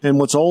costs. And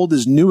what's old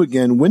is new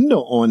again. Window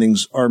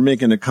awnings are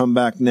making a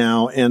comeback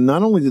now, and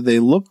not only do they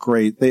look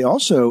great, they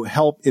also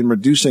help in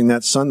reducing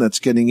that sun that's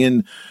getting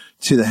in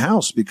to the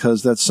house,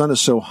 because that sun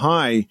is so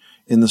high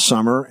in the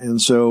summer.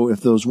 And so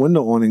if those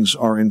window awnings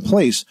are in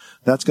place,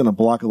 that's going to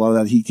block a lot of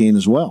that heat gain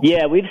as well.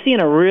 Yeah, we've seen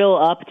a real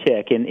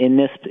uptick in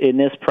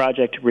this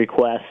project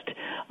request.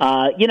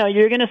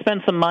 You're going to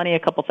spend some money, a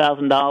couple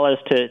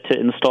 $1,000s to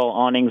install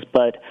awnings,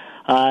 but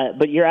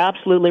you're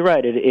absolutely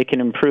right. It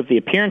can improve the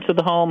appearance of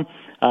the home.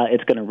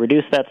 It's going to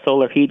reduce that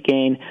solar heat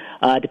gain.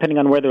 Depending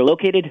on where they're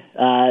located,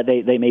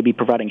 they may be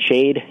providing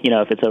shade,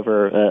 if it's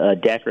over a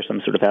deck or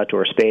some sort of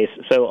outdoor space.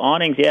 So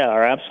awnings,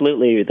 are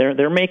absolutely,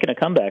 they're making a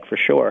comeback for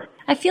sure.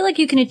 I feel like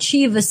you can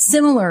achieve a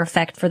similar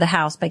effect for the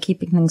house by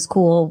keeping things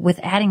cool with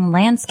adding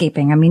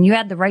landscaping. I mean, you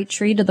add the right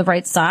tree to the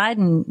right side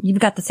and you've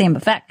got the same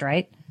effect,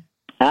 right?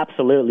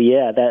 Absolutely,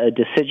 yeah. That a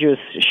deciduous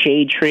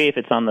shade tree, if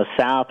it's on the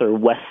south or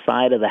west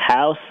side of the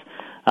house,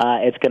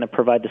 it's going to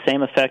provide the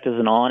same effect as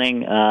an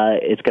awning.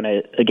 It's going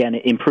to, again,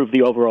 improve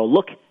the overall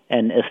look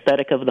and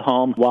aesthetic of the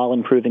home while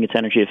improving its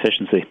energy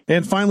efficiency.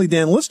 And finally,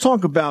 Dan, let's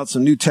talk about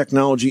some new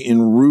technology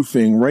in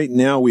roofing. Right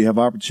now, we have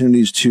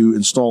opportunities to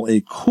install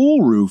a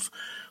cool roof,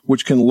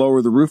 which can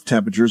lower the roof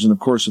temperatures. And of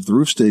course, if the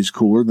roof stays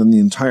cooler, then the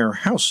entire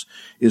house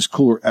is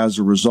cooler as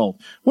a result.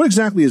 What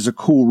exactly is a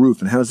cool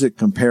roof, and how does it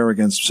compare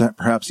against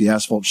perhaps the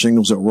asphalt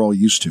shingles that we're all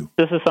used to?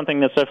 This is something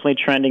that's definitely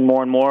trending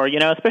more and more,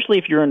 especially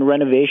if you're in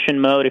renovation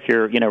mode, if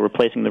you're,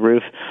 replacing the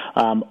roof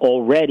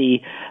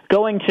already.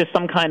 Going to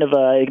some kind of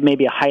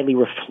maybe a highly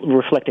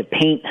reflective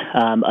paint,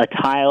 a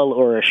tile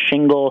or a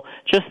shingle,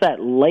 just that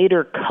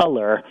lighter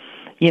color,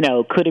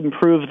 could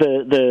improve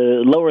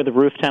lower the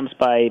roof temps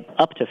by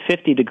up to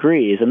 50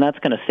 degrees, and that's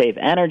going to save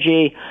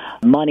energy,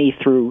 money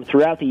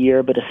throughout the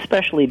year, but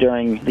especially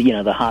during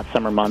the hot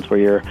summer months where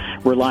you're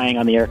relying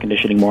on the air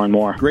conditioning more and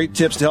more. Great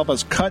tips to help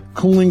us cut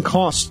cooling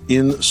costs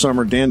in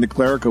summer. Dan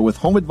DeClerico with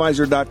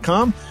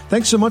HomeAdvisor.com.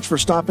 Thanks so much for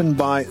stopping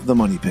by the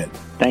Money Pit.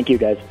 Thank you,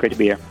 guys. Great to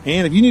be here.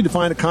 And if you need to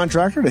find a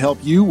contractor to help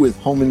you with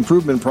home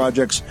improvement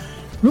projects,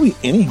 really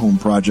any home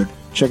project,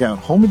 check out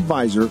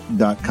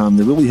HomeAdvisor.com.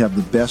 They really have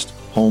the best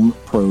home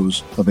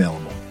pros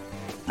available.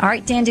 All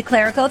right, Dan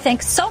DeClerico,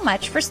 thanks so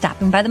much for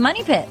stopping by the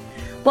Money Pit.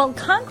 Well,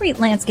 concrete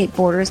landscape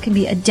borders can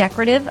be a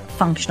decorative,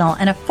 functional,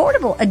 and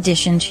affordable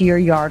addition to your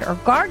yard or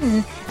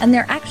garden, and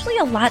they're actually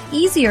a lot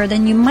easier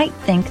than you might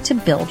think to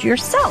build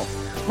yourself.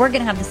 We're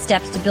going to have the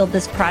steps to build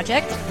this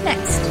project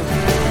next.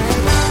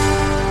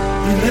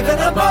 You live in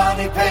a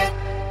money pit.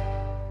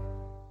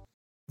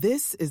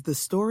 This is the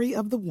story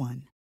of the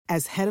one.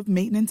 As head of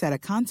maintenance at a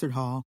concert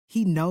hall,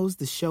 he knows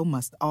the show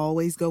must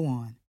always go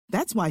on.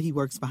 That's why he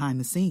works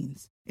behind the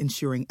scenes,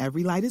 ensuring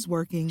every light is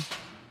working,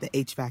 the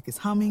HVAC is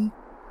humming,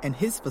 and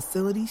his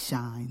facility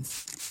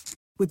shines.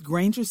 With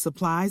Granger's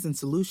supplies and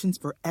solutions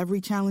for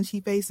every challenge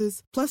he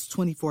faces, plus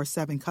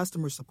 24/7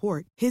 customer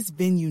support, his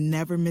venue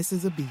never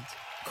misses a beat.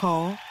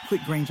 Call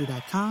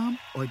quickgranger.com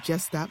or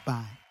just stop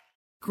by.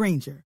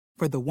 Granger,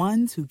 for the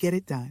ones who get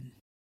it done.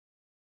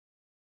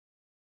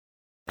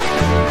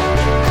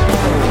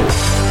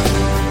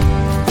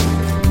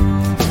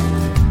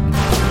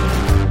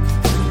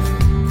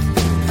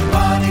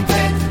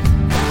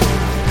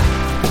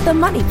 The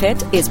Money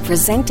Pit is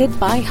presented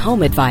by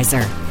Home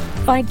Advisor.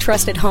 Find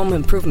trusted home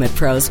improvement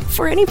pros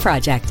for any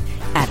project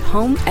at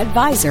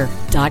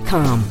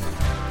homeadvisor.com.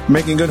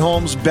 Making good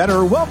homes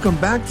better. Welcome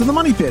back to the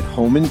Money Pit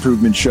Home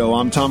Improvement Show.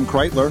 I'm Tom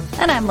Kreitler.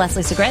 And I'm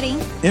Leslie Segretti.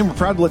 And we're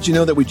proud to let you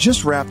know that we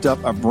just wrapped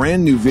up a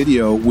brand new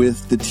video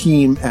with the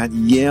team at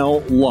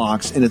Yale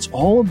Locks, and it's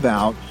all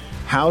about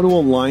how to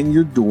align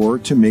your door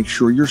to make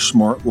sure your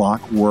smart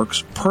lock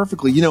works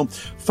perfectly. You know,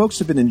 folks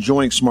have been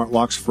enjoying smart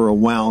locks for a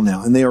while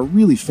now, and they are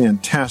really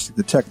fantastic.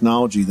 The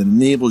technology that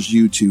enables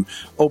you to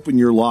open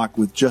your lock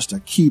with just a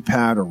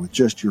keypad or with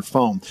just your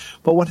phone.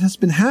 But what has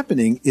been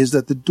happening is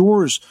that the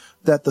doors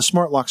that the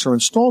smart locks are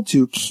installed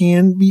to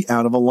can be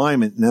out of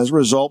alignment. And as a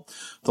result,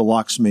 the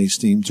locks may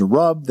seem to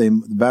rub. The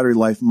battery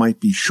life might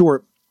be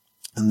short.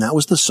 And that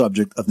was the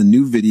subject of the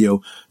new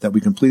video that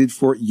we completed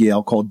for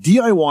Yale called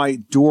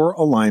DIY Door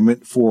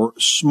Alignment for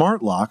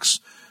Smart Locks,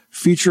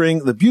 featuring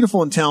the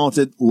beautiful and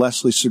talented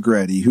Leslie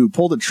Segretti, who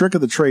pulled a trick of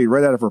the trade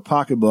right out of her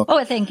pocketbook.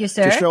 Oh, thank you,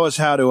 sir. To show us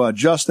how to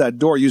adjust that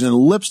door using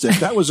lipstick.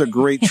 That was a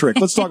great trick.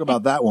 Let's talk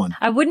about that one.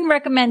 I wouldn't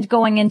recommend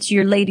going into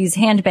your lady's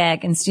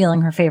handbag and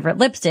stealing her favorite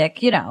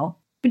lipstick, you know.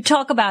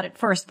 Talk about it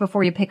first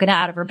before you pick it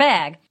out of her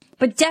bag.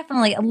 But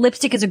definitely a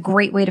lipstick is a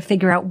great way to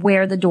figure out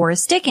where the door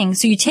is sticking.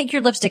 So you take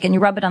your lipstick and you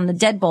rub it on the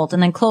deadbolt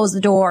and then close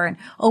the door and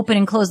open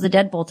and close the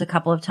deadbolt a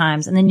couple of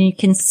times. And then you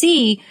can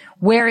see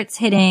where it's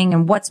hitting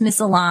and what's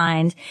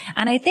misaligned.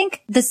 And I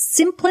think the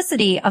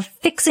simplicity of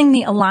fixing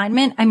the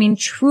alignment, I mean,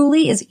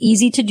 truly is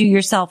easy to do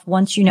yourself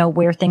once you know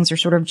where things are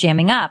sort of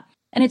jamming up.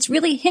 And it's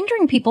really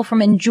hindering people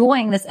from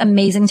enjoying this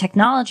amazing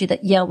technology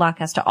that Yale Lock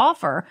has to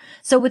offer.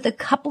 So with a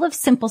couple of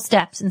simple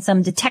steps and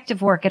some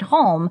detective work at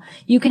home,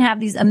 you can have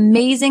these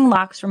amazing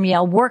locks from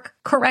Yale work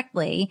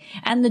correctly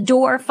and the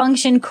door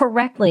function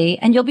correctly,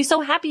 and you'll be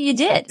so happy you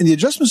did. And the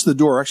adjustments to the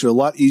door are actually a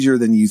lot easier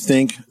than you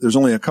think. There's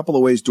only a couple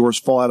of ways doors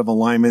fall out of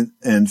alignment,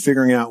 and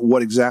figuring out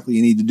what exactly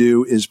you need to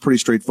do is pretty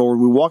straightforward.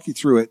 We walk you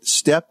through it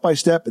step by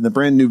step in the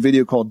brand new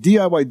video called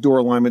DIY Door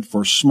Alignment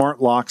for Smart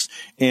Locks,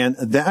 and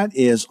that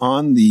is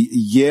on the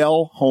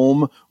Yale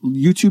Home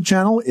YouTube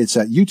channel. It's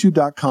at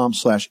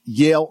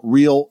youtube.com/Yale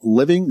Real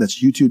Living.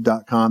 That's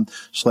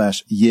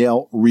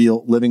youtube.com/Yale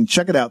Real Living.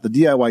 Check it out. The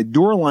DIY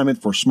Door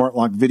Alignment for Smart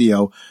Lock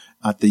video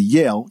at the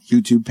Yale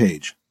YouTube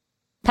page.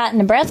 Pat in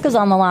Nebraska's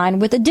on the line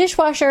with a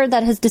dishwasher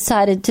that has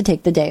decided to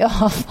take the day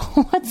off.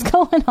 What's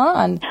going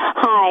on?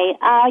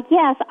 Hi.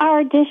 Yes,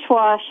 our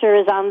dishwasher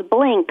is on the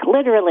blink,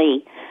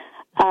 literally.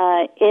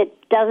 It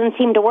doesn't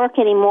seem to work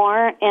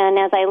anymore, and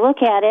as I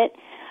look at it,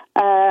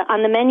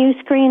 on the menu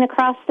screen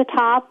across the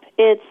top,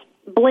 it's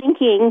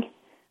blinking,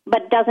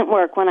 but doesn't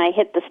work when I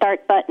hit the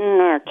start button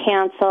or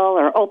cancel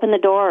or open the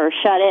door or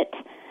shut it.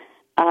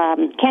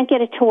 Can't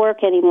get it to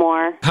work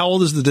anymore. How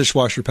old is the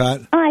dishwasher,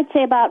 Pat? I'd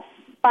say about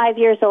 5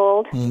 years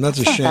old. That's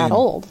a shame. Not that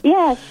old.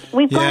 Yes,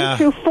 we've gone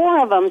through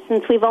 4 of them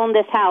since we've owned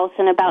this house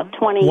in about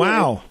 20 years.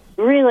 Wow.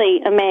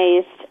 Really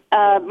amazed.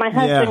 My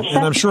husband shut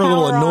and I'm sure the a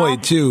little power annoyed,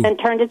 off too. and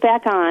turned it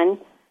back on,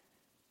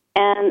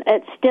 and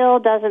it still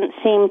doesn't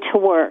seem to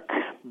work.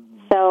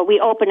 So we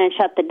open and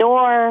shut the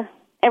door,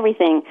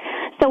 everything.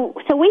 So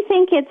we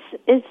think it's.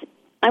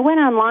 I went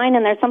online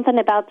and there's something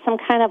about some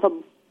kind of a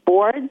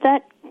board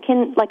that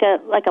can, like a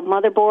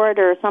motherboard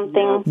or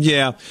something.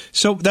 Yeah.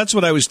 So that's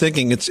what I was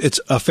thinking. It's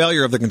a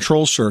failure of the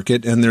control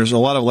circuit, and there's a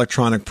lot of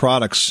electronic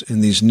products in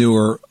these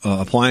newer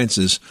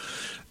appliances.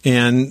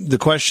 And the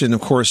question,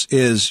 of course,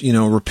 is,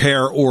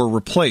 repair or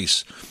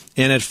replace.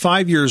 And at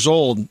 5 years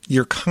old,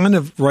 you're kind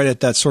of right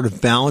at that sort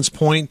of balance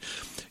point.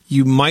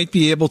 You might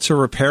be able to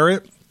repair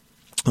it.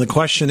 The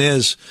question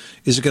is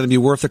it going to be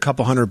worth a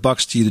couple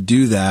 $100 to you to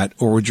do that,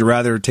 or would you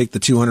rather take the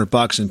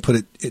 $200 and put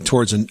it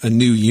towards a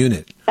new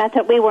unit? That's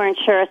what we weren't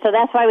sure, so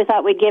that's why we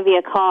thought we'd give you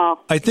a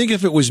call. I think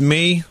if it was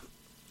me,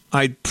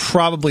 I'd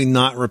probably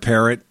not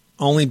repair it,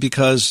 only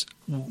because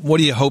what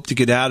do you hope to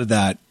get out of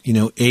that?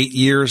 8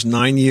 years,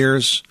 9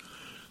 years?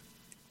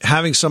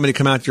 Having somebody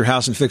come out to your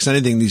house and fix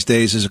anything these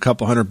days is a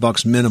couple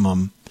 $100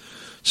 minimum.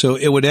 So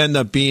it would end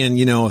up being,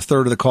 a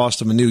third of the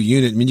cost of a new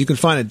unit. I mean, you can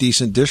find a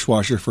decent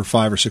dishwasher for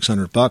 $500 or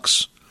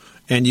 $600,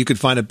 and you could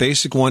find a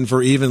basic one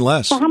for even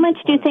less. Well, how much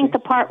do you think the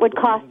part would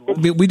cost?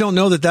 We don't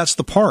know that that's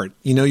the part.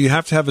 You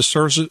have to have a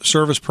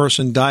service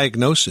person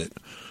diagnose it.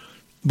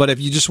 But if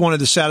you just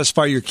wanted to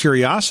satisfy your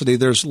curiosity,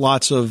 there's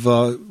lots of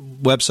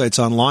websites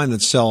online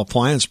that sell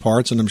appliance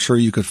parts, and I'm sure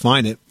you could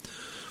find it.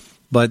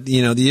 But,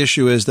 the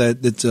issue is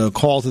that it's a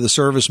call to the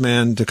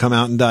serviceman to come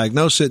out and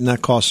diagnose it, and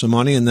that costs some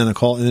money, and then and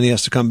then he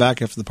has to come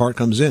back after the part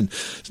comes in.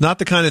 It's not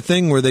the kind of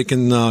thing where they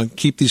can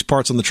keep these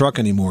parts on the truck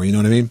anymore, you know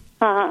what I mean?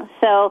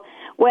 So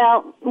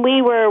Well,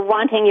 we were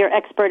wanting your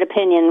expert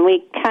opinion.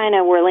 We kind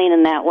of were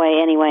leaning that way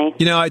anyway.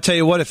 You know, I tell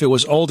you what, if it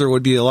was older, it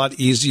would be a lot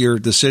easier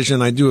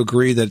decision. I do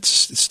agree that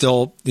it's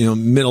still,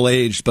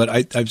 middle-aged, but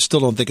I still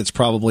don't think it's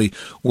probably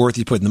worth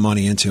you putting the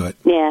money into it.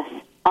 Yes.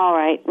 All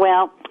right.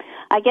 Well,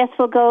 I guess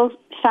we'll go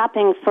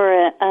shopping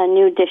for a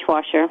new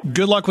dishwasher.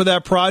 Good luck with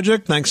that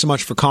project. Thanks so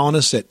much for calling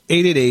us at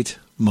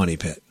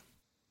 888-MONEY-PIT.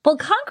 Well,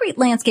 concrete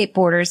landscape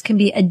borders can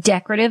be a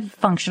decorative,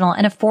 functional,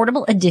 and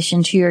affordable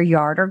addition to your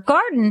yard or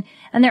garden,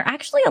 and they're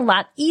actually a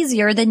lot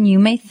easier than you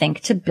may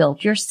think to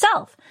build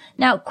yourself.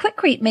 Now,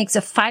 Quikrete makes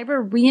a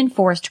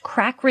fiber-reinforced,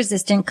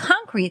 crack-resistant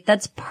concrete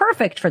that's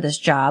perfect for this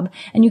job,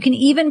 and you can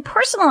even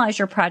personalize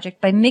your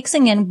project by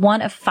mixing in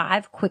one of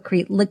 5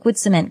 Quikrete liquid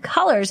cement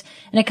colors,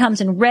 and it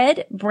comes in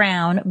red,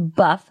 brown,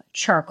 buff,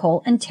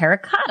 charcoal, and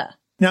terracotta.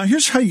 Now,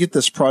 here's how you get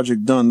this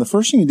project done. The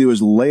first thing you do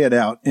is lay it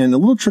out. And a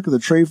little trick of the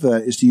trade for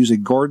that is to use a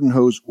garden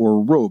hose or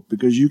rope,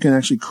 because you can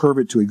actually curve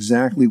it to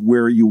exactly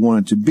where you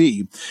want it to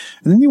be.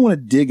 And then you want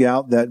to dig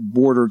out that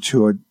border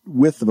to a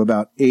width of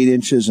about 8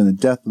 inches and a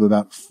depth of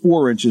about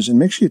 4 inches. And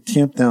make sure you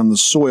tamp down the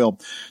soil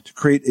to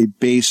create a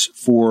base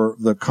for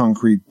the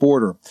concrete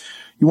border.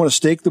 You want to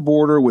stake the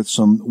border with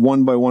some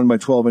 1 by 1 by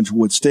 12 inch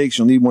wood stakes.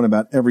 You'll need one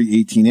about every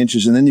 18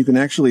 inches. And then you can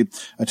actually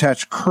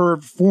attach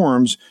curved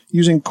forms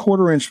using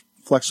 1/4 inch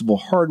flexible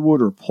hardwood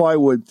or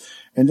plywood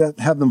and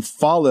have them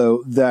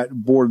follow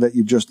that board that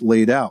you've just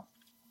laid out.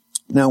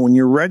 Now, when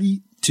you're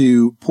ready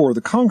to pour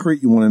the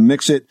concrete, you want to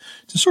mix it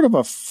to sort of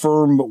a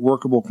firm but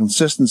workable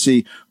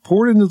consistency,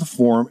 pour it into the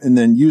form, and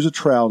then use a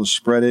trowel to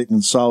spread it and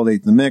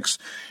consolidate the mix.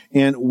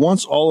 And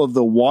once all of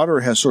the water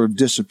has sort of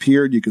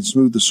disappeared, you can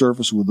smooth the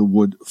surface with a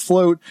wood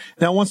float.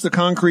 Now, once the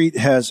concrete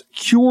has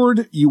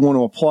cured, you want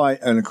to apply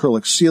an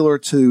acrylic sealer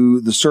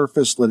to the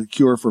surface, let it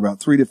cure for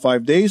about 3 to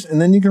 5 days, and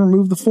then you can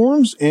remove the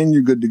forms and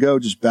you're good to go.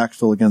 Just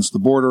backfill against the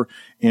border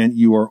and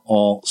you are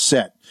all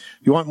set.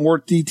 If you want more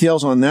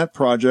details on that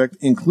project,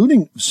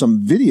 including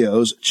some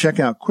videos, check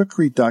out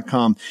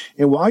Quikrete.com.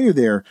 And while you're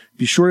there,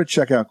 be sure to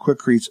check out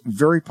Quikrete's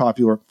very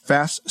popular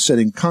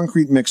fast-setting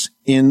concrete mix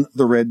in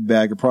the red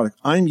bag, a product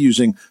I'm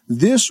using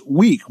this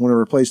week when I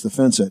replace the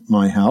fence at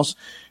my house.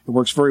 It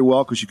works very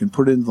well because you can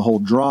put it into the hole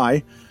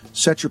dry,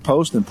 set your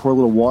post, and pour a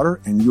little water,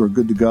 and you are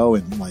good to go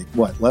in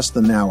less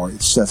than an hour.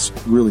 It sets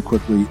really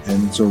quickly,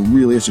 and it's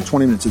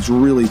 20 minutes. It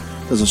really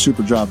does a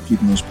super job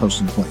keeping those posts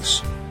in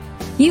place.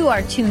 You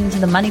are tuned to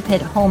the Money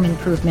Pit Home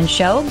Improvement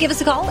Show. Give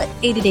us a call at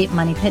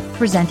 888-MONEY-PIT,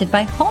 presented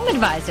by Home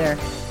Advisor.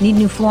 Need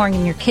new flooring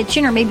in your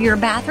kitchen or maybe your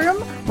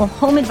bathroom? Well,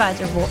 Home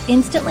Advisor will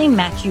instantly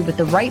match you with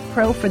the right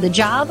pro for the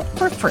job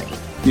for free.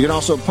 You can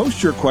also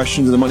post your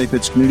question to the Money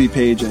Pit's community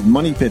page at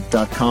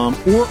moneypit.com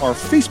or our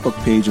Facebook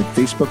page at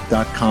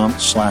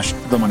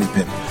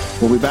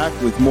facebook.com/themoneypit. We'll be back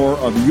with more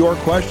of your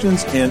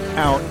questions and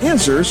our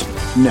answers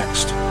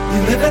next.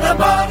 You live in a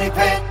money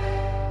pit.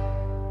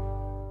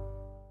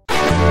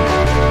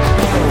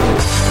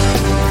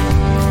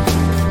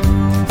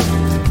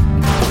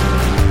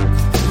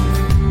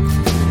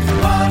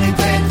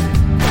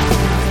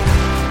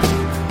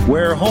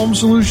 Where home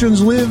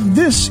solutions live,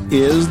 this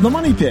is the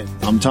Money Pit.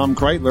 I'm Tom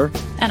Kreitler.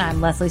 And I'm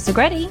Leslie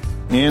Segretti.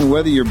 And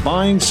whether you're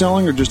buying,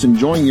 selling, or just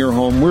enjoying your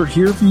home, we're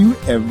here for you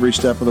every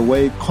step of the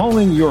way.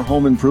 Calling your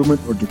home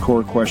improvement or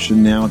decor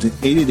question now to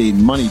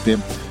 888-MONEY-PIT,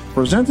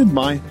 presented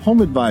by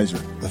Home Advisor,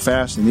 the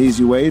fast and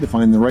easy way to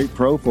find the right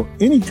pro for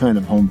any kind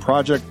of home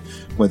project,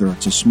 whether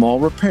it's a small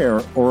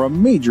repair or a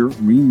major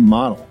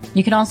remodel.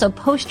 You can also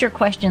post your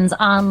questions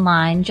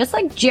online, just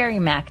like Jerry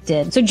Mack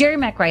did. So Jerry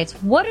Mack writes,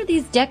 what do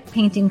these deck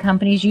painting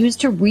companies use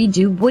to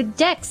redo wood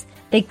decks?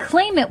 They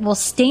claim it will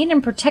stain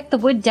and protect the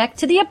wood deck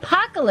to the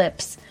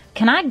apocalypse.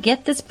 Can I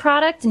get this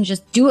product and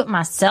just do it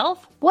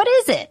myself? What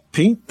is it?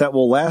 Paint that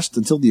will last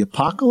until the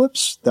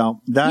apocalypse? Now,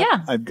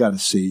 that I've got to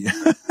see.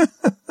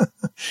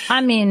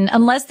 I mean,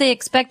 unless they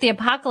expect the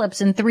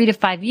apocalypse in 3 to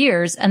 5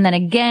 years, and then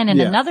again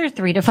in another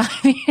 3 to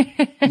 5 years.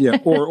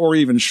 or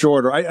even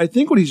shorter. I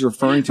think what he's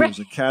referring to is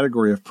a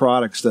category of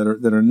products that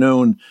are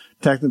known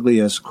technically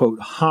as,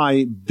 quote,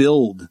 high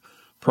build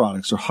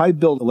products or high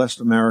build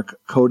elastomeric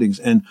coatings.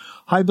 And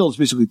high build is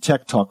basically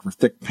tech talk for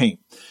thick paint.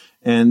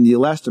 And the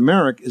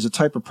elastomeric is a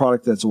type of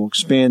product that will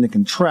expand and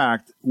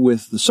contract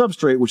with the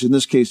substrate, which in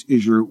this case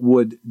is your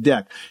wood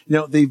deck.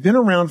 They've been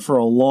around for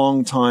a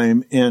long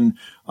time, and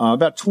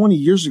about 20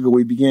 years ago,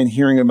 we began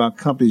hearing about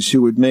companies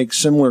who would make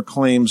similar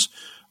claims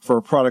for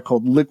a product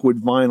called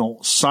liquid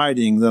vinyl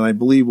siding that I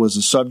believe was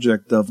the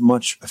subject of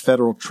much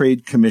Federal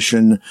Trade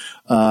Commission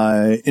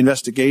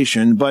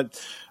investigation. But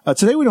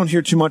today we don't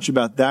hear too much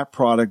about that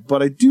product,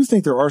 but I do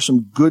think there are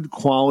some good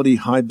quality,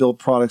 high-built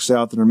products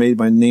out that are made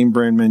by name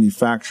brand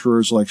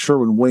manufacturers, like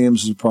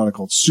Sherwin-Williams has a product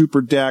called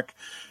Super Deck,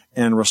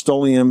 and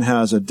Rust-Oleum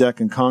has a deck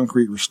and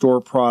concrete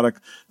restore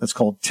product that's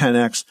called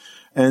 10X.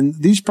 And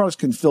these products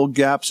can fill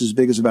gaps as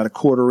big as about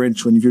 1/4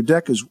 inch. When your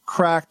deck is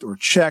cracked or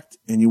checked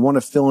and you want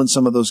to fill in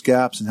some of those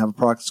gaps and have a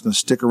product that's going to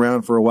stick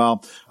around for a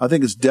while, I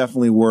think it's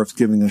definitely worth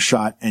giving a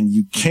shot. And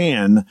you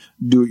can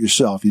do it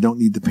yourself. You don't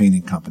need the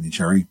painting company,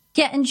 Jerry.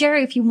 Yeah, and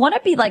Jerry, if you want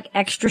to be like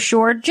extra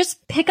sure,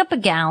 just pick up a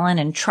gallon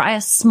and try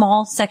a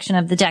small section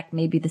of the deck,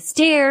 maybe the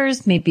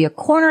stairs, maybe a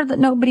corner that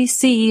nobody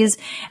sees,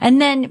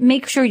 and then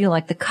make sure you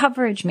like the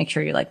coverage, make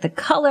sure you like the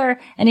color,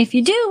 and if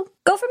you do,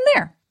 go from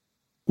there.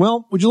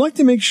 Well, would you like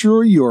to make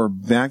sure your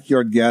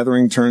backyard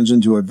gathering turns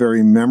into a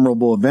very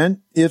memorable event?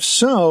 If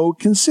so,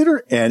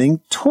 consider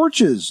adding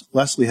torches.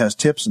 Leslie has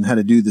tips on how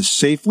to do this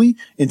safely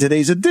in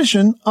today's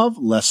edition of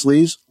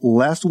Leslie's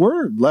Last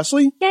Word.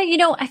 Leslie? Yeah,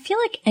 I feel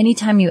like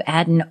anytime you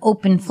add an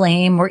open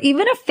flame or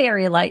even a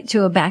fairy light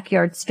to a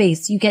backyard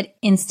space, you get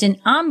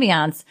instant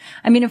ambiance.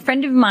 I mean, a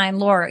friend of mine,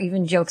 Laura,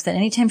 even jokes that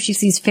anytime she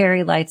sees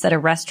fairy lights at a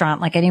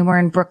restaurant, like anywhere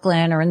in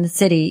Brooklyn or in the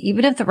city,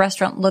 even if the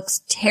restaurant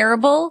looks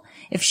terrible,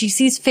 if she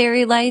sees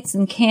fairy lights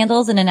and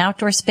candles in an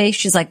outdoor space,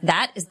 she's like,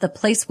 that is the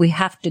place we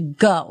have to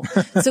go.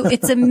 So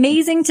it's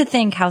amazing to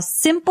think how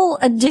simple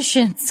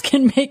additions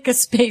can make a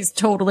space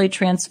totally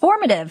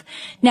transformative.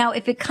 Now,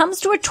 if it comes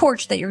to a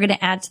torch that you're going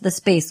to add to the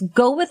space,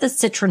 go with a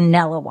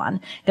citronella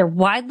one. They're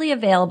widely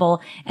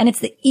available, and it's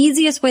the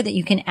easiest way that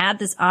you can add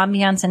this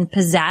ambiance and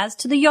pizzazz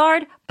to the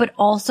yard, but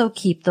also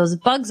keep those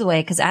bugs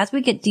away. Because as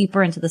we get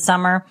deeper into the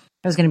summer,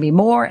 there's going to be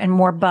more and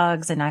more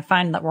bugs, and I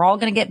find that we're all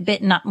going to get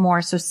bitten up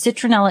more. So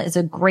citronella is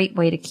a great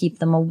way to keep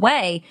them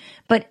away.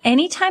 But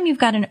anytime you've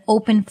got an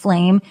open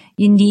flame,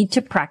 you need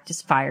to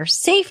practice fire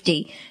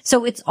safety.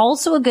 So it's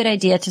also a good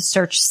idea to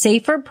search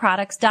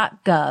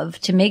saferproducts.gov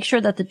to make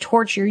sure that the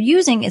torch you're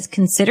using is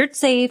considered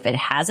safe. It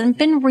hasn't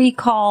been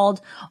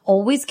recalled.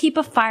 Always keep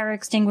a fire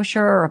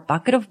extinguisher or a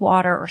bucket of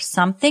water or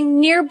something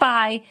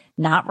nearby,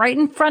 not right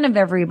in front of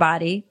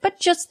everybody, but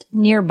just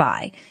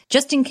nearby,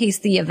 just in case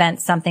the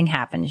event something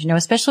happens.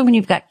 Especially when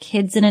you've got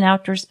kids in an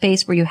outdoor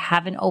space where you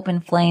have an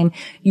open flame,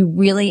 you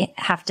really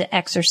have to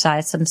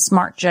exercise some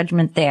smart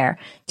judgment there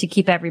to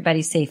keep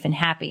everybody safe and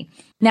happy.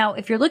 Now,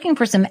 if you're looking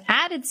for some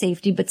added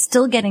safety, but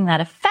still getting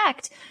that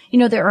effect,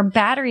 there are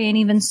battery and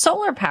even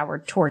solar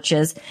powered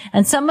torches.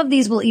 And some of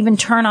these will even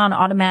turn on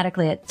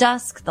automatically at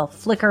dusk. They'll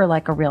flicker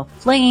like a real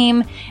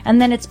flame. And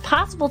then it's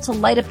possible to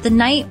light up the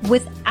night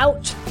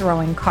without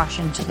throwing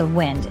caution to the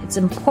wind. It's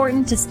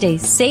important to stay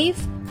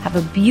safe, have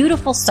a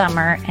beautiful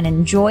summer, and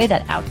enjoy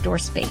that outdoor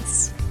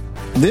space.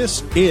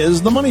 This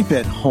is the Money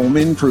Pit Home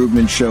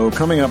Improvement Show.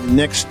 Coming up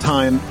next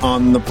time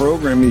on the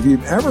program, if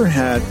you've ever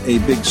had a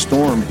big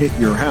storm hit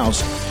your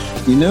house,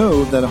 you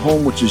know that a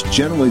home which is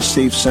generally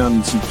safe, sound,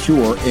 and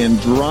secure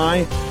and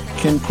dry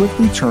can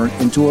quickly turn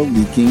into a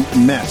leaking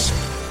mess.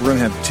 We're going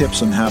to have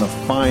tips on how to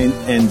find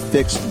and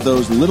fix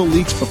those little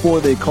leaks before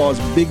they cause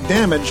big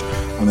damage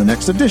on the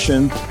next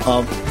edition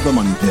of The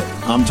Money Pit.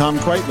 I'm Tom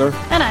Kreitler.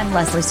 And I'm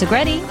Leslie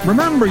Segretti.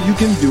 Remember, you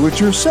can do it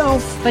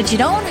yourself, but you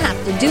don't have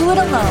to do it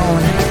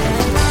alone.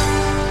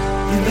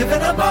 You live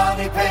in a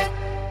money pit.